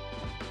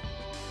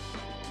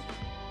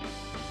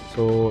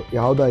 ಸೊ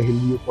ಯಾವುದಾ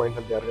ಹಿಲ್ ವ್ಯೂ ಪಾಯಿಂಟ್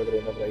ಅಂತ ಯಾರಿಗಾದ್ರೂ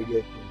ಏನಾದರೂ ಐಡಿಯಾ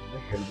ಇತ್ತು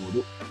ಅಂತಂದರೆ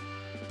ಹೇಳ್ಬೋದು,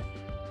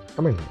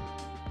 ಕಮೆಂಟ್.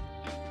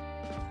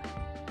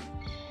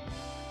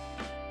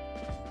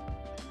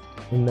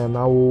 ಇನ್ನು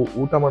ನಾವು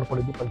ಊಟ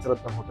ಮಾಡ್ಕೊಂಡಿದ್ದು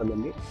ಪಂಚರತ್ನ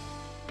ಹೋಟೆಲಲ್ಲಿ.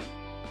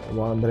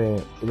 ಅಂದರೆ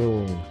ಇದು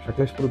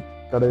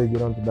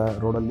ಕಡೆಗಿರೋಂಥದ್ದು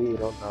ರೋಡಲ್ಲಿ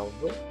ಇರೋಂಥ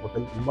ಒಂದು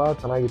ಹೋಟೆಲ್ ತುಂಬ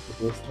ಚೆನ್ನಾಗಿತ್ತು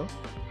ಟೇಸ್ಟು.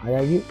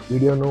 ಹಾಗಾಗಿ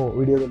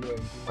ವಿಡಿಯೋದಲ್ಲಿ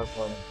ಎಂಟ್ರಿ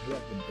ಮಾಡ್ಕೊಳ್ಳೋಣ ಅಂತೇಳಿ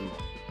ಅದ್ರದ್ದು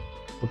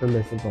ಹೋಟೆಲ್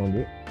ಹೆಸರು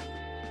ತೊಗೊಂಡ್ವಿ.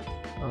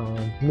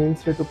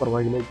 ಮೀಲ್ಸ್ ರೇಟು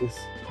ಪರವಾಗಿಲ್ಲ, ಇಟ್ ಈಸ್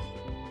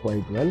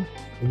ಕ್ವೈಟ್ ವೆಲ್.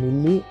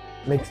 ಇಲ್ಲಿ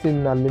ನೆಕ್ಸ್ಟ್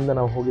ಅಲ್ಲಿಂದ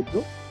ನಾವು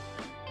ಹೋಗಿದ್ದು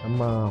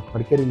ನಮ್ಮ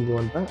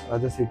ಮಡಿಕೇರಿಲಿರುವಂಥ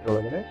ರಾಜಾ ಸೀಟ್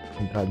ಒಳಗಡೆ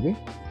ಎಂಟ್ರ್ ಆದ್ವಿ.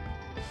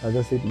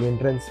 ರಾಜಾ ಸೀಟ್ಗೆ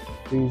ಎಂಟ್ರೆನ್ಸ್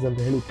ಫೀಸ್ ಅಂತ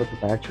ಹೇಳಿ 20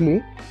 ರೂಪಾಯಿ. ಆ್ಯಕ್ಚುಲಿ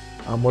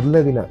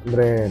ಮೊದಲನೇ ದಿನ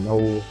ಅಂದರೆ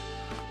ನಾವು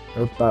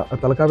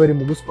ತಲಕಾವೇರಿ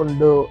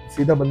ಮುಗಿಸ್ಕೊಂಡು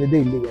ಸೀದಾ ಬಂದಿದ್ದೆ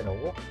ಇಲ್ಲಿಗೆ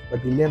ನಾವು.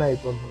 ಬಟ್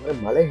ಇಲ್ಲೇನಾಯಿತು ಅಂತಂದರೆ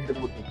ಮಳೆ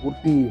ಹಿಡಿದ್ಬಿಟ್ಟು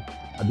ಪೂರ್ತಿ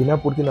ದಿನ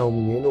ಪೂರ್ತಿ ನಾವು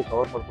ಏನು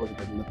ಕವರ್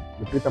ಮಾಡ್ಕೊಳ್ಳೋದಕ್ಕಾಗಿಲ್ಲ,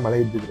 ವಿಪರೀತ ಮಳೆ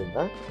ಇದ್ದಿದ್ದರಿಂದ.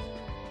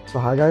 ಸೊ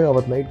ಹಾಗಾಗಿ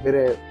ಅವತ್ತು ನೈಟ್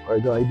ಬೇರೆ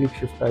ಇದು IBಗೆ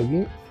ಶಿಫ್ಟ್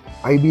ಆಗಿ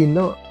IBಯಿಂದ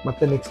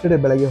ಮತ್ತೆ ನೆಕ್ಸ್ಟ್ ಡೇ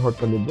ಬೆಳಗ್ಗೆ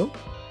ಹೊರಟು ಬಂದಿದ್ದು.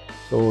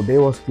 So day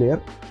was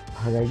clear.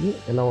 ಹಾಗಾಗಿ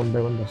ಎಲ್ಲ ಒಂದು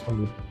ಬೈ ಒಂದು ದರ್ಶನ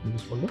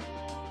ಮುಗಿಸ್ಕೊಂಡು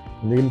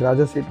ಇಲ್ಲಿ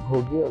ರಾಜಾ ಸೀಟ್ಗೆ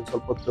ಹೋಗಿ ಒಂದು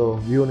ಸ್ವಲ್ಪ ಹೊತ್ತು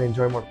ವ್ಯೂನ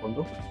ಎಂಜಾಯ್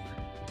ಮಾಡಿಕೊಂಡು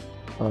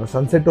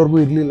ಸನ್ಸೆಟ್ವರೆಗೂ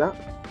ಇರಲಿಲ್ಲ.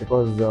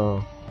 ಬಿಕಾಸ್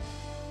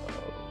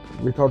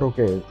ವಿಥೌಟ್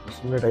ಓಕೆ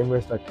ಸುಮ್ಮನೆ ಟೈಮ್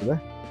ವೇಸ್ಟ್ ಆಗ್ತದೆ.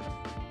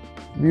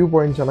 ವ್ಯೂ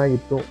ಪಾಯಿಂಟ್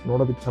ಚೆನ್ನಾಗಿತ್ತು,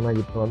 ನೋಡೋದಕ್ಕೆ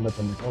ಚೆನ್ನಾಗಿತ್ತು ಅಂತ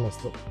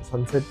ಅನ್ನಿಸ್ತು.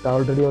 ಸನ್ಸೆಟ್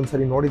ಆಲ್ರೆಡಿ ಒಂದು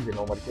ಸರಿ ನೋಡಿದ್ವಿ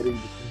ನಾವು ಮಡಿಕೇರಿ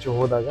ಮುಂಚೆ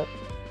ಹೋದಾಗ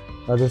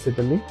ರಾಜಾ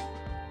ಸೀಟಲ್ಲಿ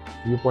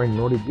ವ್ಯೂ ಪಾಯಿಂಟ್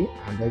ನೋಡಿದ್ವಿ.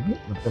 ಹಾಗಾಗಿ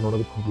ಮತ್ತೆ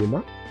ನೋಡೋದಕ್ಕೆ ಹೋಗಲಿಲ್ಲ.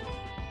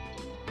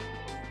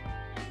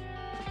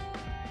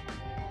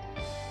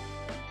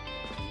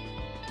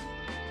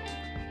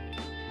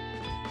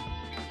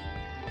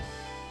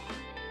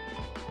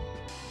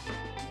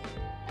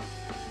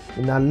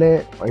 ಇನ್ನು ಅಲ್ಲೇ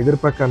ಇದ್ರ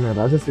ಪಕ್ಕನೇ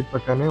ರಾಜಾ ಸೀಟ್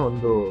ಪಕ್ಕನೇ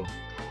ಒಂದು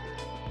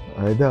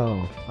ಇದು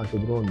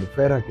ಹಾಕಿದ್ರು, ಒಂದು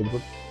ಫೇರ್ ಹಾಕಿದ್ರು,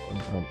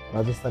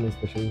 ರಾಜಸ್ಥಾನಿ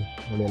ಸ್ಪೆಷಲ್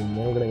ನೋಡಿ ಅಲ್ಲಿ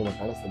ಮೇಲ್ಗಡೆ ನಿಮಗೆ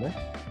ಕಾಣಿಸ್ತದೆ.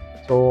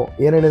 ಸೊ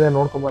ಏನೇನಿದೆ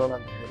ನೋಡ್ಕೊಂಬರೋಣ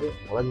ಅಂತ ಹೇಳಿ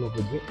ಒಳಗೆ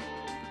ನೋಡಿದ್ವಿ.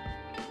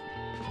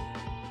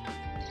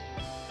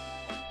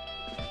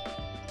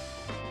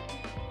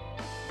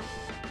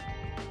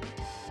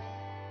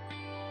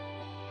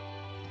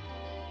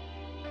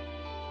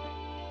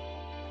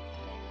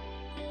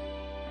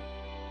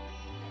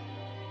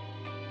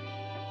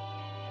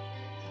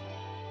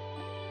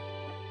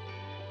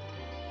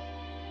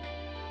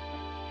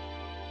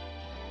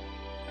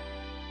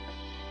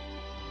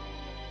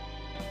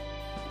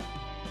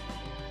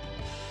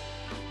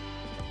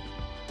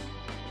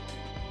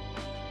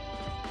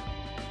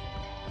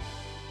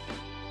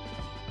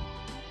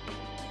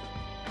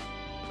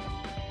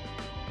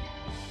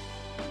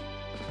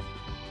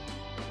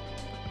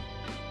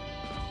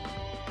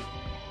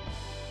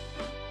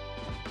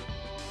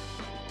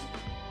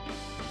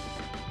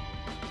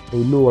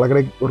 ಇಲ್ಲೂ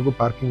ಒಳಗಡೆವರೆಗೂ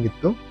ಪಾರ್ಕಿಂಗ್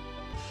ಇತ್ತು.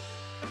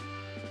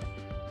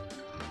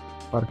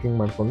 ಪಾರ್ಕಿಂಗ್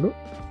ಮಾಡಿಕೊಂಡು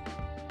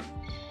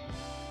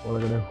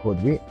ಒಳಗಡೆ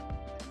ಹೋದ್ವಿ.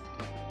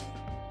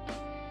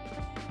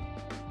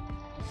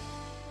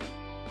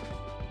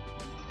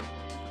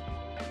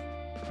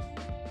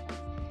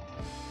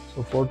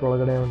 ಸೊ ಫೋರ್ಟ್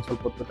ಒಳಗಡೆ ಒಂದು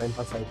ಸ್ವಲ್ಪ ಹೊತ್ತು ಟೈಮ್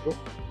ಪಾಸ್ ಆಯಿತು.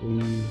 ಈ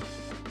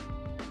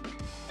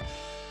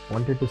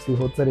ವಾಂಟೆಡ್ ಟು ಸಿ,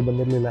 ಹೋದ ಸರಿ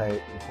ಬಂದಿರಲಿಲ್ಲ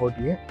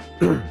ಫೋರ್ಟ್ಗೆ.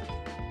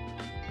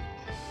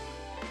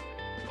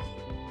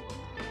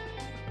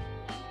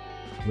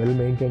 Well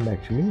maintained.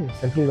 Actually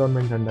central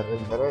government under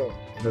ಬೇರೆ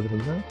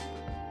ಇರೋದ್ರಿಂದ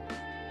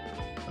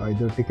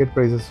ಇದು ಟಿಕೆಟ್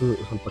ಪ್ರೈಸಸ್ಸು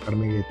ಸ್ವಲ್ಪ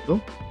ಕಡಿಮೆಗೆ ಇತ್ತು.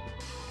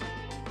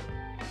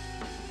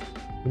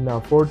 ಇನ್ನು ಆ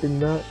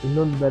ಫೋರ್ಟಿಂದ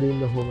ಇನ್ನೊಂದು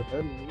ದಾರಿಯಿಂದ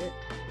ಹೋಗ್ಬೇಕಾದ್ರೆ ನಿಮಗೆ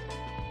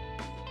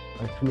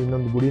ಆ್ಯಕ್ಚುಲಿ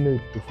ಇನ್ನೊಂದು ಗುಡಿನೂ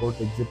ಇತ್ತು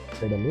ಫೋರ್ಟ್ ಎಕ್ಸಿಟ್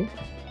ಸೈಡಲ್ಲಿ.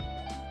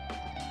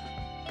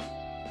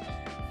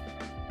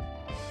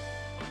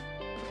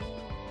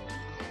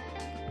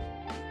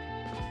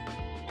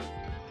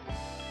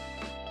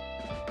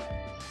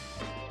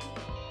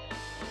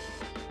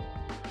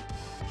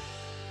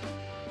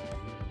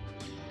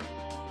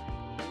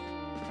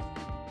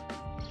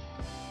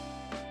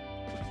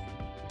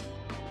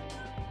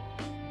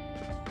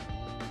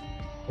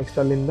 ನೆಕ್ಸ್ಟ್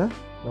ಅಲ್ಲಿಂದ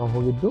ನಾವು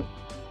ಹೋಗಿದ್ದು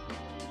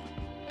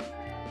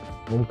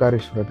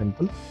ಓಂಕಾರೇಶ್ವರ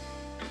ಟೆಂಪಲ್.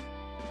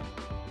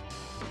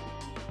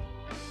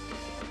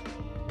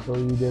 ಸೊ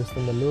ಈ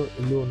ದೇವಸ್ಥಾನದಲ್ಲೂ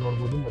ಇಲ್ಲೂ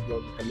ನೋಡ್ಬೋದು, ಮಧ್ಯೆ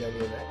ಒಂದು ಕಲ್ಯಾಣಿ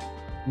ಇದೆ.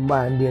 ತುಂಬ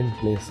ಆ್ಯಂಬಿಯೆಂಟ್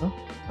ಪ್ಲೇಸು.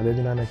 ಅದೇ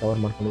ದಿನಾನೇ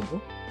ಕವರ್ ಮಾಡ್ಕೊಂಡಿದ್ದು.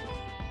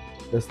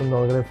 ದೇವಸ್ಥಾನದ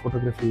ಒಳಗಡೆ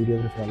ಫೋಟೋಗ್ರಫಿ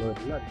ವಿಡಿಯೋಗ್ರಫಿ ಅಲ್ಲೋ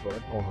ಇರಲಿಲ್ಲ, ಅದಕ್ಕೆ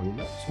ಒಳಗೆ ತೊಗೊಂಡು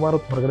ಹೋಗಿಲ್ಲ. ಸುಮಾರು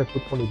ಹೊತ್ತು ಹೊರಗಡೆ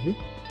ಕೂತ್ಕೊಂಡಿದ್ವಿ.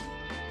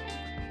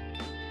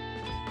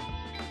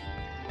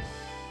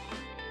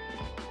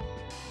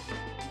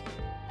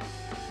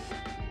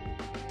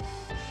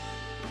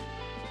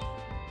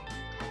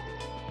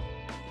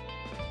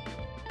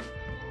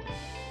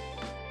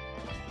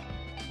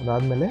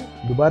 ಅದಾದಮೇಲೆ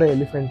ದುಬಾರೆ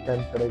ಎಲಿಫೆಂಟ್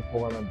ಕ್ಯಾಂಪ್ ಕಡೆಗೆ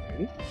ಹೋಗೋಣ ಅಂತ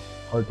ಹೇಳಿ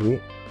ಹೊರಟ್ವಿ.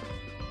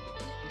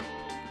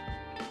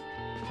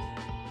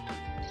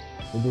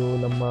 ಇದು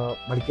ನಮ್ಮ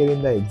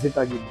ಮಡಿಕೇರಿಯಿಂದ exit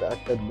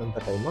ಆಗ್ತಿದ್ದಂಥ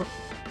time.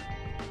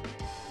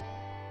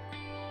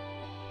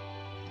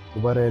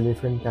 Dubare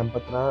elephant camp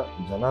ಹತ್ರ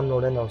ಜನ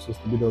ನೋಡೇ ನಾವು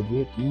ಸುಸ್ತು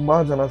ಬಿದ್ದೋದ್ವಿ. ತುಂಬ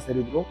ಜನ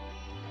ಸೇರಿದ್ರು.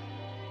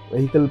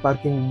 ವೆಹಿಕಲ್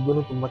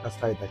ಪಾರ್ಕಿಂಗ್ಗೂ ತುಂಬ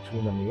ಕಷ್ಟ ಆಯ್ತು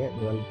ಆ್ಯಕ್ಚುಲಿ ನಮಗೆ.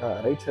 ನೀವು ಅಲ್ಲಿ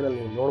ರೈಟ್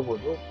ಸೈಡಲ್ಲಿ ನೀವು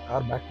ನೋಡ್ಬೋದು,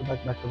 ಕಾರ್ ಬ್ಯಾಕ್ ಟು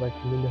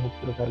ಬ್ಯಾಕ್ ಹಿಂದೆ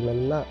ಹೋಗ್ತಿರೋ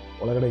ಕಾರ್ಗಳೆಲ್ಲ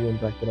ಒಳಗಡೆ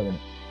ಎಂಟ್ರ್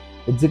ಆಗ್ತಿರೋದೇನೆ.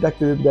 ಎಕ್ಸಿಟ್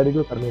ಆಗ್ತಿದ್ದ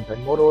ಗಾಡಿಗಳು ಕಡಿಮೆ ಇತ್ತು.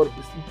 ಮೋರ್ ಓವರ್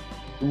ಬಿಸಿಲು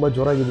ತುಂಬ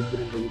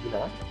ಜೋರಾಗಿದ್ದರಿಂದ ಈ ದಿನ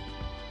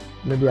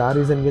ಮೇ ಬಿ ಆ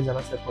ರೀಸನ್ಗೆ ಜನ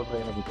ಸೇರ್ಕೊಂಡ್ರೆ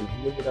ಏನೋ ಗೊತ್ತಿಲ್ಲ.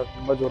 ಹಿಂದಿನ ದಿನ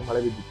ತುಂಬ ಜೋರು ಮಳೆ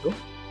ಬಿದ್ದಿತ್ತು.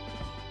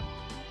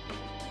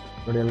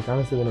 ನೋಡಿ ಅಲ್ಲಿ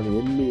ಕಾಣಿಸ್ತಿದೆ ನೋಡಿ,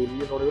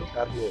 ಎಲ್ಲಿ ನೋಡಿದ್ರು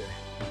ಕಾರ್ಗೆ.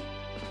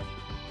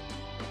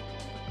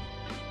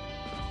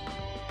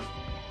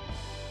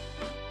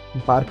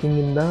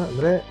 ಪಾರ್ಕಿಂಗಿಂದ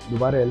ಅಂದರೆ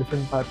ದುಬಾರೆ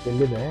ಎಲಿಫೆಂಟ್ ಪಾರ್ಕ್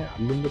ಎಲ್ಲಿದೆ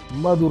ಅಲ್ಲಿಂದ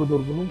ತುಂಬ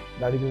ದೂರದವರೆಗೂ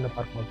ಗಾಡಿಗಳನ್ನ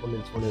ಪಾರ್ಕ್ ಮಾಡ್ಕೊಂಡು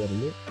ನಿಲ್ಸ್ಕೊಂಡಿದ್ದಾರೆ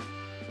ಇಲ್ಲಿ.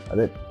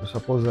 ಅದೇ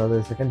ಸಪೋಸ್ ಅದೇ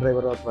ಸೆಕೆಂಡ್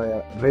ಡ್ರೈವರು ಅಥವಾ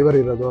ಡ್ರೈವರ್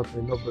ಇರೋದು ಅಥವಾ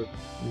ಇನ್ನೊಬ್ಬರು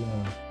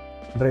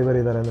ಡ್ರೈವರ್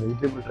ಇದ್ದಾರೆ ಅಂದರೆ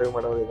ಇಬ್ಬರಿಬ್ರು ಡ್ರೈವ್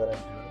ಮಾಡೋರು ಇದ್ದಾರೆ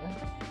ಅಂತ ಹೇಳಿದ್ರೆ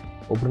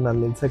ಒಬ್ರನ್ನ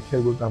ಅಲ್ಲಿ ನಿಲ್ಸಕ್ಕೆ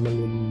ಹೇಳ್ಬಿಟ್ಟು ಆಮೇಲೆ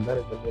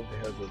ನಿಲ್ಲಿಂದಾನೆ ಬನ್ನಿ ಅಂತ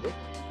ಹೇಳ್ಬೋದು.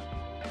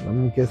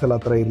 ನಮ್ಮ ಕೇಸಲ್ಲಿ ಆ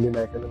ಥರ ಇರಲಿಲ್ಲ,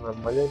 ಯಾಕಂದರೆ ನನ್ನ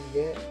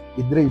ಮಗನಿಗೆ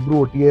ಇದ್ದರೆ ಇಬ್ಬರು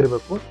ಒಟ್ಟಿಗೆ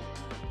ಇರಬೇಕು,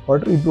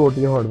 ಹೊರಟ್ರೆ ಇಬ್ಬರು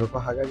ಒಟ್ಟಿಗೆ ಹೊರಡಬೇಕು.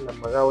 ಹಾಗಾಗಿ ನಮ್ಮ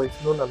ಮಗ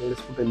ವಯಸ್ಸನ್ನು ನಾನು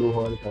ಇಳಿಸ್ಬಿಟ್ಟು ಎಲ್ಲೂ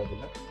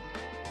ಹೋಗೋದಕ್ಕಾಗಿಲ್ಲ.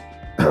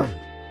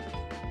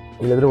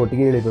 ಇಲ್ಲದ್ರೆ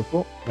ಒಟ್ಟಿಗೆ ಇಳಿಬೇಕು,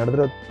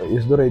 ನಡೆದ್ರೆ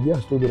ಎಷ್ಟು ದೂರ ಇದೆಯೋ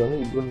ಅಷ್ಟು ದೂರನೂ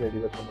ಇಬ್ಬರು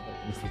ನಡಿಬೇಕು ಅನ್ನೋ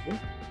ಪರಿಸ್ಥಿತಿ.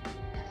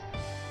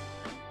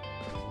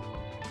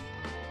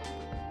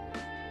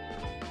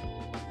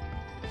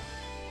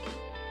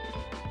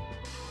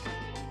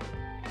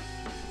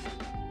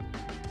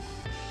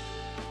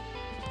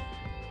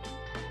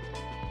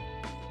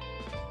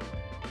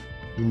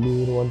 ಇಲ್ಲಿ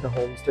ಇರುವಂಥ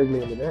ಹೋಮ್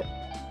ಸ್ಟೇಗಳೇನಿದೆ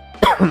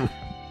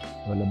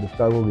ಅವೆಲ್ಲ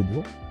ಬುಕ್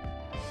ಆಗೋಗಿದ್ವು.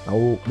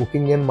 ನಾವು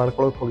ಬುಕ್ಕಿಂಗ್ ಏನು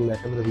ಮಾಡ್ಕೊಳ್ಳೋಕೆ ಹೋಗಿಲ್ಲ,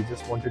 ಯಾಕಂದರೆ we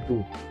just wanted to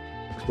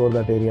explore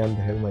that area ಅಂತ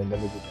ಹೇಳಿ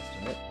ಮೈಂಡಲ್ಲಿ ಇದ್ದಿದ್ದು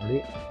ಅಷ್ಟೇ. ನೋಡಿ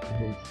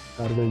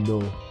ಕಾರ್ಗಳದ್ದು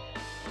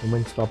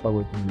ಮೂಮೆಂಟ್ ಸ್ಟಾಪ್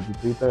ಆಗೋಯ್ತು.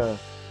 ವಿಪರೀತ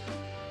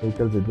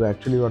ವೆಹಿಕಲ್ಸ್ ಇದ್ವು.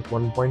 ಆ್ಯಕ್ಚುಲಿ ಅಟ್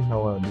ಒನ್ ಪಾಯಿಂಟ್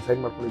ನಾವು ಡಿಸೈಡ್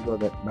ಮಾಡ್ಕೊಂಡಿದ್ದು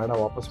ಅದೇ, ಬೇಡ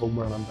ವಾಪಸ್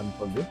ಹೋಗ್ಬೇಡ ಅಂತ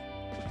ಅಂದ್ಕೊಂಡ್ವಿ.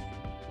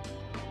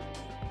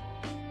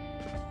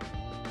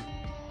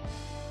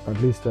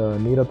 ಅಟ್ಲೀಸ್ಟ್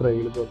ನೀರ ಹತ್ರ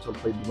ಇಳಿದು ಒಂದು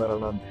ಸ್ವಲ್ಪ ಇದ್ದು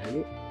ಬರೋಣ ಅಂತ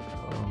ಹೇಳಿ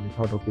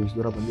ವಿಥೌಟ್ ಓಕೆ ಇಷ್ಟು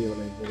ದೂರ ಬಂದು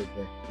ಇವೆಲ್ಲ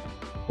ಇರುತ್ತೆ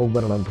ಹೋಗಿ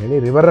ಬರೋಣ ಅಂತ ಹೇಳಿ.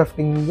 ರಿವರ್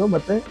ರಾಫ್ಟಿಂಗು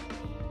ಮತ್ತು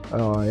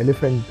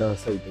ಎಲಿಫೆಂಟ್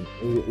ಸೈಟಿಂಗ್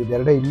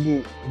ಇದೆರಡೇ ಇಲ್ಲಿ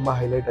ತುಂಬ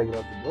ಹೈಲೈಟ್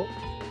ಆಗಿರೋದು.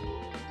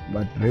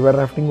 But river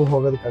rafting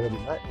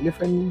ಹೋಗೋದಕ್ಕಾಗೋದಿಲ್ಲ,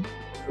 elephant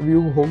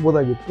ವ್ಯೂಗೆ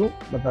ಹೋಗ್ಬೋದಾಗಿತ್ತು.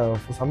 But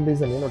for some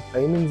reason ಏನೋ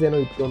ಟೈಮಿಂಗ್ಸ್ ಏನೋ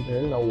ಇತ್ತು ಅಂತ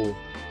ಹೇಳಿ ನಾವು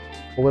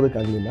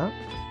ಹೋಗೋದಕ್ಕಾಗಲಿಲ್ಲ.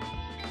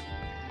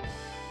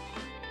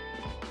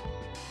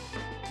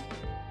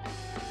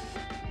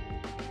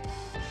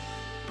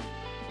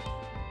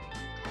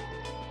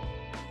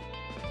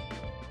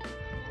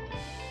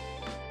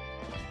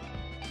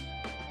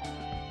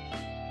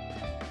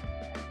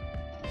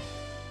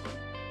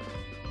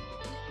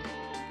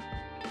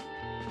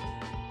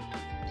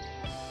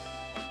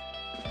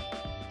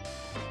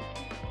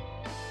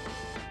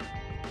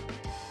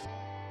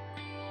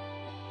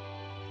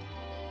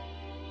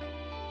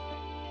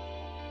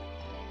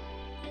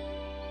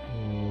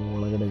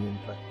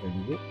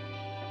 ಇದ್ದೀವಿ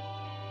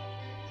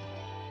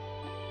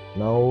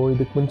ನಾವು.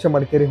 ಇದಕ್ಕೆ ಮುಂಚೆ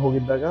ಮಡಿಕೇರಿ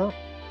ಹೋಗಿದ್ದಾಗ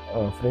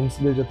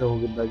ಫ್ರೆಂಡ್ಸ್ಗಳ ಜೊತೆ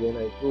ಹೋಗಿದ್ದಾಗ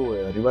ಏನಾಯಿತು,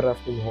 ರಿವರ್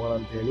ರಾಫ್ಟಿಂಗ್ ಹೋಗೋಣ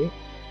ಅಂತ ಹೇಳಿ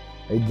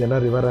 5 ಜನ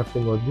ರಿವರ್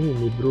ರಾಫ್ಟಿಂಗ್ ಹೋದ್ವಿ.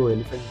 ಇನ್ನಿಬ್ಬರು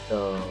ಎಲಿಫೆಂಟ್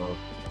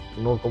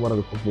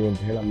ನೋಡ್ಕೊಂಬರೋದಕ್ಕೆ ಹೋಗ್ತೀವಿ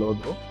ಅಂತ ಹೇಳಿ ಅಲ್ಲಿ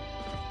ಹೋದ್ರು.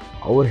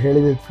 ಅವ್ರು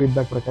ಹೇಳಿದ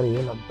ಫೀಡ್ಬ್ಯಾಕ್ ಪ್ರಕಾರ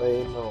ಏನಂತ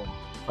ಏನು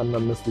ಫನ್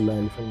ಅನ್ನಿಸ್ಲಿಲ್ಲ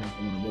ಎಲಿಫೆಂಟ್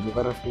ನೋಡ್ಕೊಂಬರೋದು.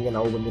 ರಿವರ್ ರಾಫ್ಟಿಂಗ್ಗೆ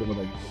ನಾವು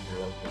ಬಂದಿರ್ಬೋದಾಗಿತ್ತು ಅಂತ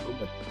ಹೇಳ್ಕೊಂಡು,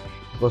 but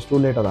it was too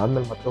late.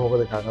 ಅದಾದಮೇಲೆ ಮತ್ತೆ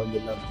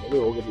ಹೋಗೋದಕ್ಕಾಗೋದಿಲ್ಲ ಅಂತ ಹೇಳಿ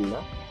ಹೋಗಿರಲಿಲ್ಲ.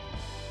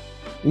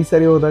 ಈ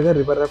ಸರಿ ಹೋದಾಗ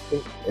ರಿವರ್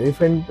ರಾಫ್ಟಿಂಗ್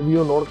ಎಲಿಫೆಂಟ್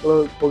ವ್ಯೂ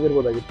ನೋಡ್ಕೊಳ್ಳೋಕೆ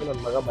ಹೋಗಿರ್ಬೋದಾಗಿತ್ತು.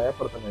 ನನ್ನ ಮಗ ಭಯ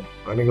ಪಡ್ತಾನೆ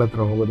ಪ್ರಾಣಿಗಳ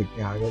ಹತ್ರ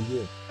ಹೋಗೋದಕ್ಕೆ. ಹಾಗಾಗಿ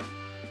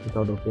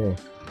ವಿತೌಟ್ ಓಕೆ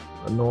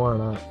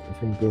ನೋಡೋಣ,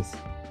 ಇಫ್ ಇನ್ ಕೇಸ್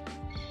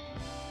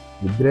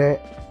ಇದ್ದರೆ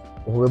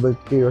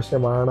ಹೋಗೋದಕ್ಕೆ ಯೋಚನೆ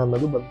ಮಾಡೋಣ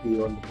ಅನ್ನೋದು ಬಂತು ಈ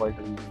ಒಂದು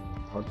ಪಾಯಿಂಟಲ್ಲಿ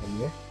ಥಾಟ್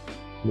ನಮಗೆ.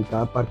 ಇಲ್ಲಿ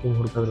ಕಾರ್ ಪಾರ್ಕಿಂಗ್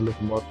ಹುಡುಕೋದ್ರಲ್ಲಿ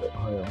ತುಂಬ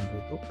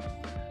ಹೊಂದಿತ್ತು.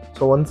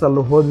 ಸೊ ಒನ್ಸ್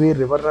ಅಲ್ಲಿ ಹೋದ್ವಿ.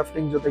 ರಿವರ್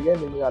ರಾಫ್ಟಿಂಗ್ ಜೊತೆಗೆ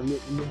ನಿಮಗೆ ಅಲ್ಲಿ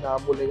ಇಲ್ಲಿಂದ ಆ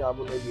ಮೂಲೆಗೆ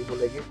ಈ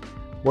ಮೂಲೆಗೆ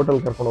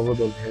ಬೋಟಲ್ಲಿ ಕರ್ಕೊಂಡು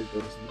ಹೋಗೋದು ಅಂತ ಹೇಳಿ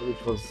ತೋರಿಸಿದ್ರು.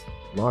 Which was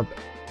not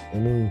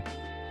any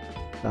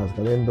task,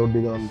 ಅದೇನು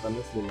ದೊಡ್ಡಿದು ಅಂತ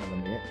ಅನ್ನಿಸ್ಲಿಲ್ಲ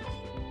ನಮಗೆ.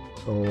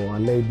 ಸೊ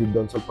ಅಲ್ಲೇ ಇದ್ದಿದ್ದು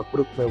ಒಂದು ಸ್ವಲ್ಪ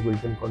ಕುರುಕ್ ಮೇವುಗಳು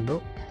ತಿನ್ಕೊಂಡು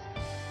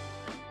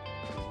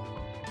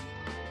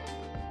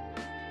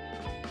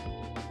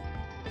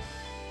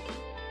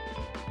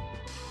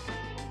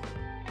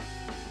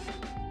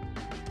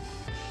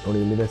ನೋಡಿ,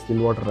 ಇಲ್ಲಿದೆ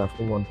ಸ್ಟಿಲ್ ವಾಟರ್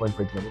ರಾಫ್ಟಿಂಗ್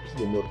 1.5 ಕಿಲೋಮೀಟರ್ಸ್,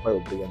 200 ರೂಪಾಯಿ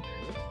ಒಬ್ಬರಿಗೆ ಅಂತ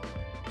ಹೇಳಿ.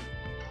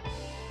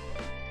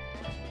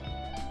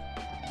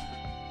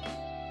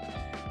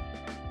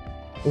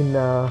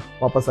 ಇನ್ನು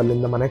ವಾಪಸ್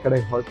ಅಲ್ಲಿಂದ ಮನೆ ಕಡೆ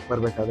ಹೊರಟು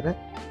ಬರಬೇಕಾದ್ರೆ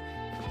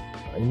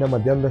ಇನ್ನು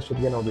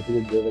ಮಧ್ಯಾಹ್ನದಷ್ಟೊತ್ತಿಗೆ ನಾವು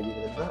ಬಿಟ್ಟಿದ್ದು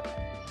ದೇವಗಿರಿಯಿಂದ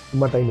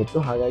ತುಂಬ ಟೈಮ್ ಇತ್ತು.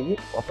 ಹಾಗಾಗಿ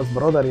ವಾಪಸ್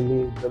ಬರೋದಾರಿಲ್ಲಿ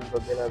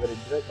ಏನಾದರೂ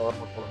ಇದ್ದರೆ ಕವರ್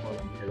ಮಾಡ್ಕೊಂಡು ಹೋಗೋಣ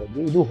ಅಂತ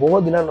ಹೇಳಿದ್ವಿ. ಇದು ಹೋಗೋ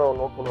ದಿನ ನಾವು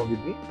ನೋಡ್ಕೊಂಡು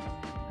ಹೋಗಿದ್ವಿ.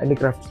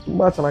 ಹ್ಯಾಂಡಿಕ್ರಾಫ್ಟ್ಸ್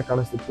ತುಂಬ ಚೆನ್ನಾಗಿ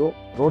ಕಾಣಿಸ್ತಿತ್ತು.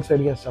 ರೋಡ್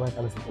ಸೈಡ್ಗೆ ಅಷ್ಟು ಚೆನ್ನಾಗಿ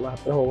ಕಾಣಿಸ್ತಿತ್ತಲ್ಲ,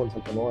 ಹತ್ತಿರ ಹೋಗೋದು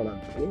ಸ್ವಲ್ಪ ನೋಡೋಣ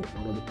ಅಂತೇಳಿ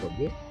ನೋಡೋದಕ್ಕೆ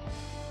ಹೋಗಿ.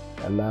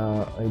 ಎಲ್ಲ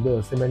ಇದು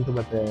ಸಿಮೆಂಟು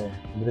ಮತ್ತು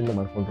ಇದರಿಂದ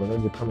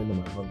ಮಾಡ್ಕೊಂಡಿರೋದು, ಜಿಪ್ಸಮಿಂದ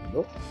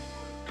ಮಾಡ್ಕೊಂಡಿದ್ದು.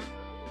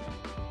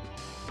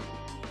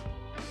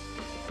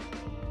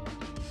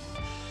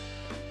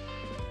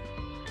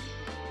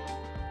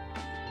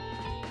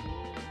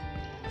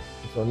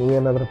 ಸೊ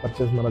ನೀವೇನಾದರೂ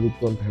ಪರ್ಚೇಸ್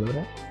ಮಾಡೋದಿತ್ತು ಅಂತ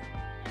ಹೇಳಿದ್ರೆ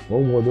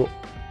ಹೋಗ್ಬೋದು.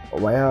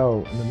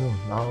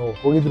 ನಾವು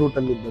ಹೋಗಿದ್ದ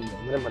ರೂಟಲ್ಲಿ ಇದ್ದಂಗೆ,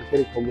 ಅಂದರೆ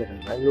ಮಡಿಕೇರಿಗೆ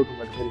ಹೋಗ್ಬೇಕಂದ್ರೆ ಬ್ಯಾಂಗ್ಳೂರು ಟು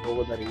ಮಡಿಕೇರಿಗೆ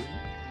ಹೋಗೋದಾರಿಗೆ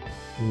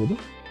ನಿಮ್ಮದು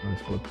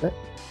ಕಾಣಿಸ್ಕೊಳುತ್ತೆ.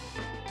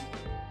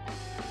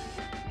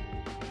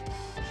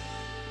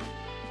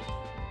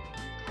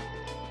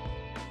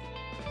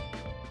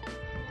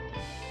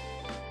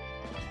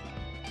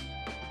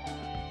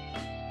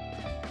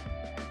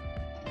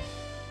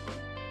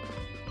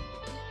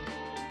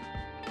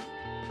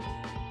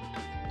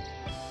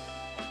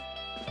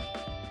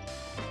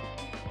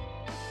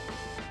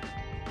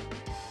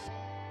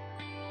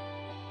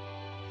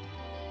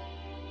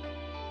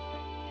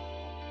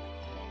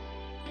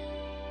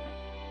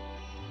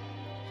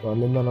 ಸೊ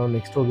ಅಲ್ಲಿಂದ ನಾವು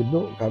ನೆಕ್ಸ್ಟ್ ಹೋಗಿದ್ದು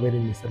ಕಾವೇರಿ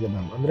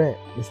ನಿಸರ್ಗಧಾಮ, ಅಂದರೆ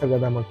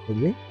ನಿಸರ್ಗಧಾಮಕ್ಕೆ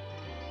ಹೋದ್ವಿ.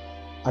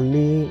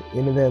 ಅಲ್ಲಿ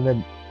ಏನಿದೆ ಅಂದರೆ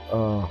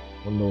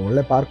ಒಂದು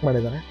ಒಳ್ಳೆ ಪಾರ್ಕ್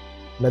ಮಾಡಿದ್ದಾರೆ.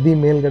 ನದಿ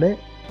ಮೇಲ್ಗಡೆ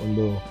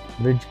ಒಂದು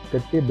ಬ್ರಿಡ್ಜ್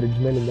ಕಟ್ಟಿ ಬ್ರಿಡ್ಜ್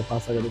ಮೇಲಿಂದ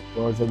ಪಾಸ್ ಆಗೋದಕ್ಕೆ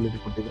ಪಾಸಿಬಿಲಿಟಿ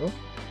ಕೊಟ್ಟಿದ್ರು.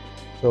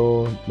 ಸೊ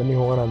ಬನ್ನಿ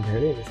ಹೋಗೋಣ ಅಂತ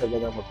ಹೇಳಿ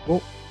ನಿಸರ್ಗಧಾಮಕ್ಕೂ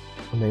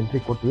ಒಂದು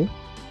ಎಂಟ್ರಿ ಕೊಟ್ವಿ.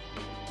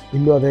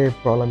 ಇಲ್ಲೂ ಅದೇ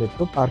ಪ್ರಾಬ್ಲಮ್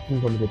ಇತ್ತು, ಪಾರ್ಕಿಂಗ್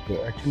ತೊಂದರೆ ಇತ್ತು.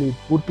 ಆ್ಯಕ್ಚುಲಿ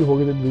ಪೂರ್ತಿ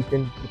ಹೋಗಿದ್ದು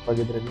ವೀಕೆಂಡ್ ಟ್ರಿಪ್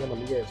ಆಗಿದ್ದರಿಂದ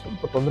ನಮಗೆ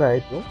ಸ್ವಲ್ಪ ತೊಂದರೆ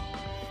ಆಯಿತು.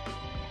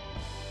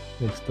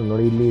 ನೆಕ್ಸ್ಟ್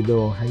ನೋಡಿ, ಇಲ್ಲಿ ಇದು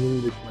ಹ್ಯಾಂಗಿಂಗ್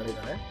ಬ್ರಿಡ್ಜ್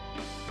ಮಾಡಿದ್ದಾರೆ.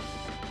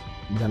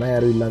 ಜನ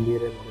ಯಾರು ಇಲ್ಲ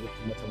ನೀರೇ ನೋಡೋದಕ್ಕೆ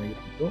ತುಂಬ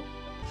ಚೆನ್ನಾಗಿರ್ತಿತ್ತು.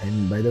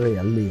 ಆ್ಯಂಡ್ ಬೈ ದ ವೇ,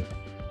 ಅಲ್ಲಿ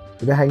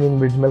ಇದೇ ಹ್ಯಾಂಗಿಂಗ್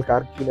ಬ್ರಿಡ್ಜ್ ಮೇಲೆ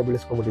ಕಾರ್ ಕೀನ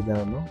ಬೀಳಿಸ್ಕೊಂಡ್ಬಿಟ್ಟಿದ್ದೆ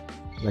ನಾನು.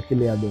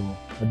 ಲಕ್ಕಿಲಿ ಅದು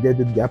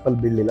ಮಧ್ಯದ ಗ್ಯಾಪಲ್ಲಿ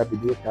ಬೀಳಲಿಲ್ಲ,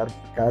 ಬಿದ್ದು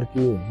ಕಾರ್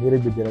ಕೀ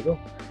ನೀರಿಗೆ ಬಿದ್ದಿರೋದು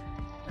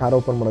ಕಾರ್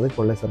ಓಪನ್ ಮಾಡೋದಕ್ಕೆ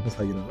ಒಳ್ಳೆ ಸರ್ವಿಸ್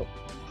ಆಗಿರೋದು.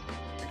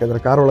 ಯಾಕಂದರೆ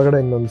ಕಾರ್ ಒಳಗಡೆ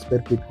ಇನ್ನೊಂದು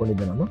ಸ್ಪೇರ್ ಕೀ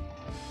ಇಟ್ಕೊಂಡಿದ್ದೆ ನಾನು.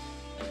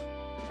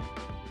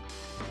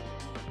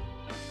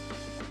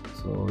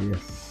 ಸೊ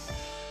ಎಸ್,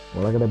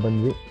 ಒಳಗಡೆ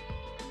ಬಂದ್ವಿ.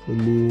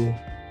 ಇಲ್ಲಿ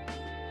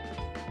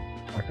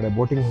ಆ ಕಡೆ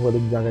ಬೋಟಿಂಗ್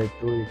ಹೋಗೋದಕ್ಕೆ ಜಾಗ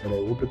ಇತ್ತು, ಈ ಕಡೆ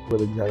ಊಟಕ್ಕೆ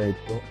ಹೋಗೋದಕ್ಕೆ ಜಾಗ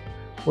ಇತ್ತು.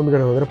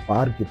 ಮುಂದ್ಗಡೆ ಹೋದರೆ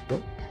ಪಾರ್ಕ್ ಇತ್ತು.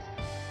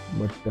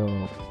 ಬಟ್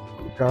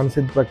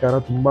ಕಾಣಿಸಿದ ಪ್ರಕಾರ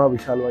ತುಂಬ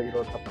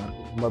ವಿಶಾಲವಾಗಿರುವಂಥ ಪಾರ್ಕ್,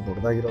 ತುಂಬ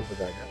ದೊಡ್ಡದಾಗಿರುವಂಥ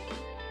ಜಾಗ.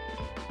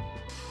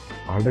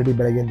 ಆಲ್ರೆಡಿ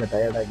ಬೆಳಗ್ಗೆಯಿಂದ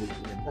ಟಯರ್ಡ್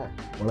ಆಗಿರ್ತೀವಿ ಅಂತ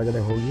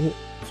ಒಳಗಡೆ ಹೋಗಿ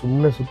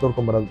ಸುಮ್ಮನೆ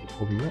ಸುತ್ತೋರ್ಕೊಂಬರೋದು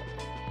ಹೋಗಿಲ್ಲ,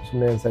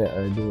 ಸುಮ್ಮನೆ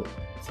ಇದು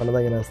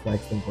ಸಣ್ಣದಾಗಿನ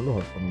ಸ್ನ್ಯಾಕ್ಸ್ ತಿಂದ್ಕೊಂಡು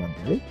ಹೊರಟು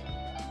ಅಂತೇಳಿ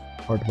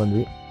ಹೊರಟು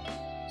ಬಂದ್ವಿ.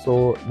 So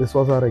this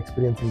was our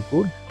experience in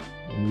Coorg.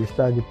 ನಿಮ್ಗೆ ಇಷ್ಟ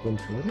ಆಗಿತ್ತು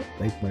ಅಂತ ಹೇಳಿದ್ರೆ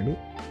ಲೈಕ್ ಮಾಡಿ,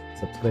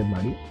 ಸಬ್ಸ್ಕ್ರೈಬ್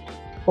ಮಾಡಿ.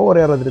 ಅವ್ರು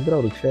ಯಾರಾದ್ರೂ ಇದ್ದರೆ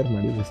ಅವ್ರಿಗೆ ಶೇರ್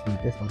ಮಾಡಿ, ಜಸ್ಟ್ ಇನ್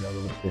ಕೇಸ್ ಅವ್ರು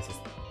ಯಾವುದಾದ್ರೂ ಪ್ಲೇಸಸ್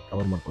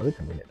ಕವರ್ ಮಾಡ್ಕೊಳ್ಳೋದಕ್ಕೆ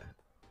ಕನ್ವೀನಿಯಂಟ್ ಆಗುತ್ತೆ.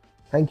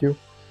 Thank you.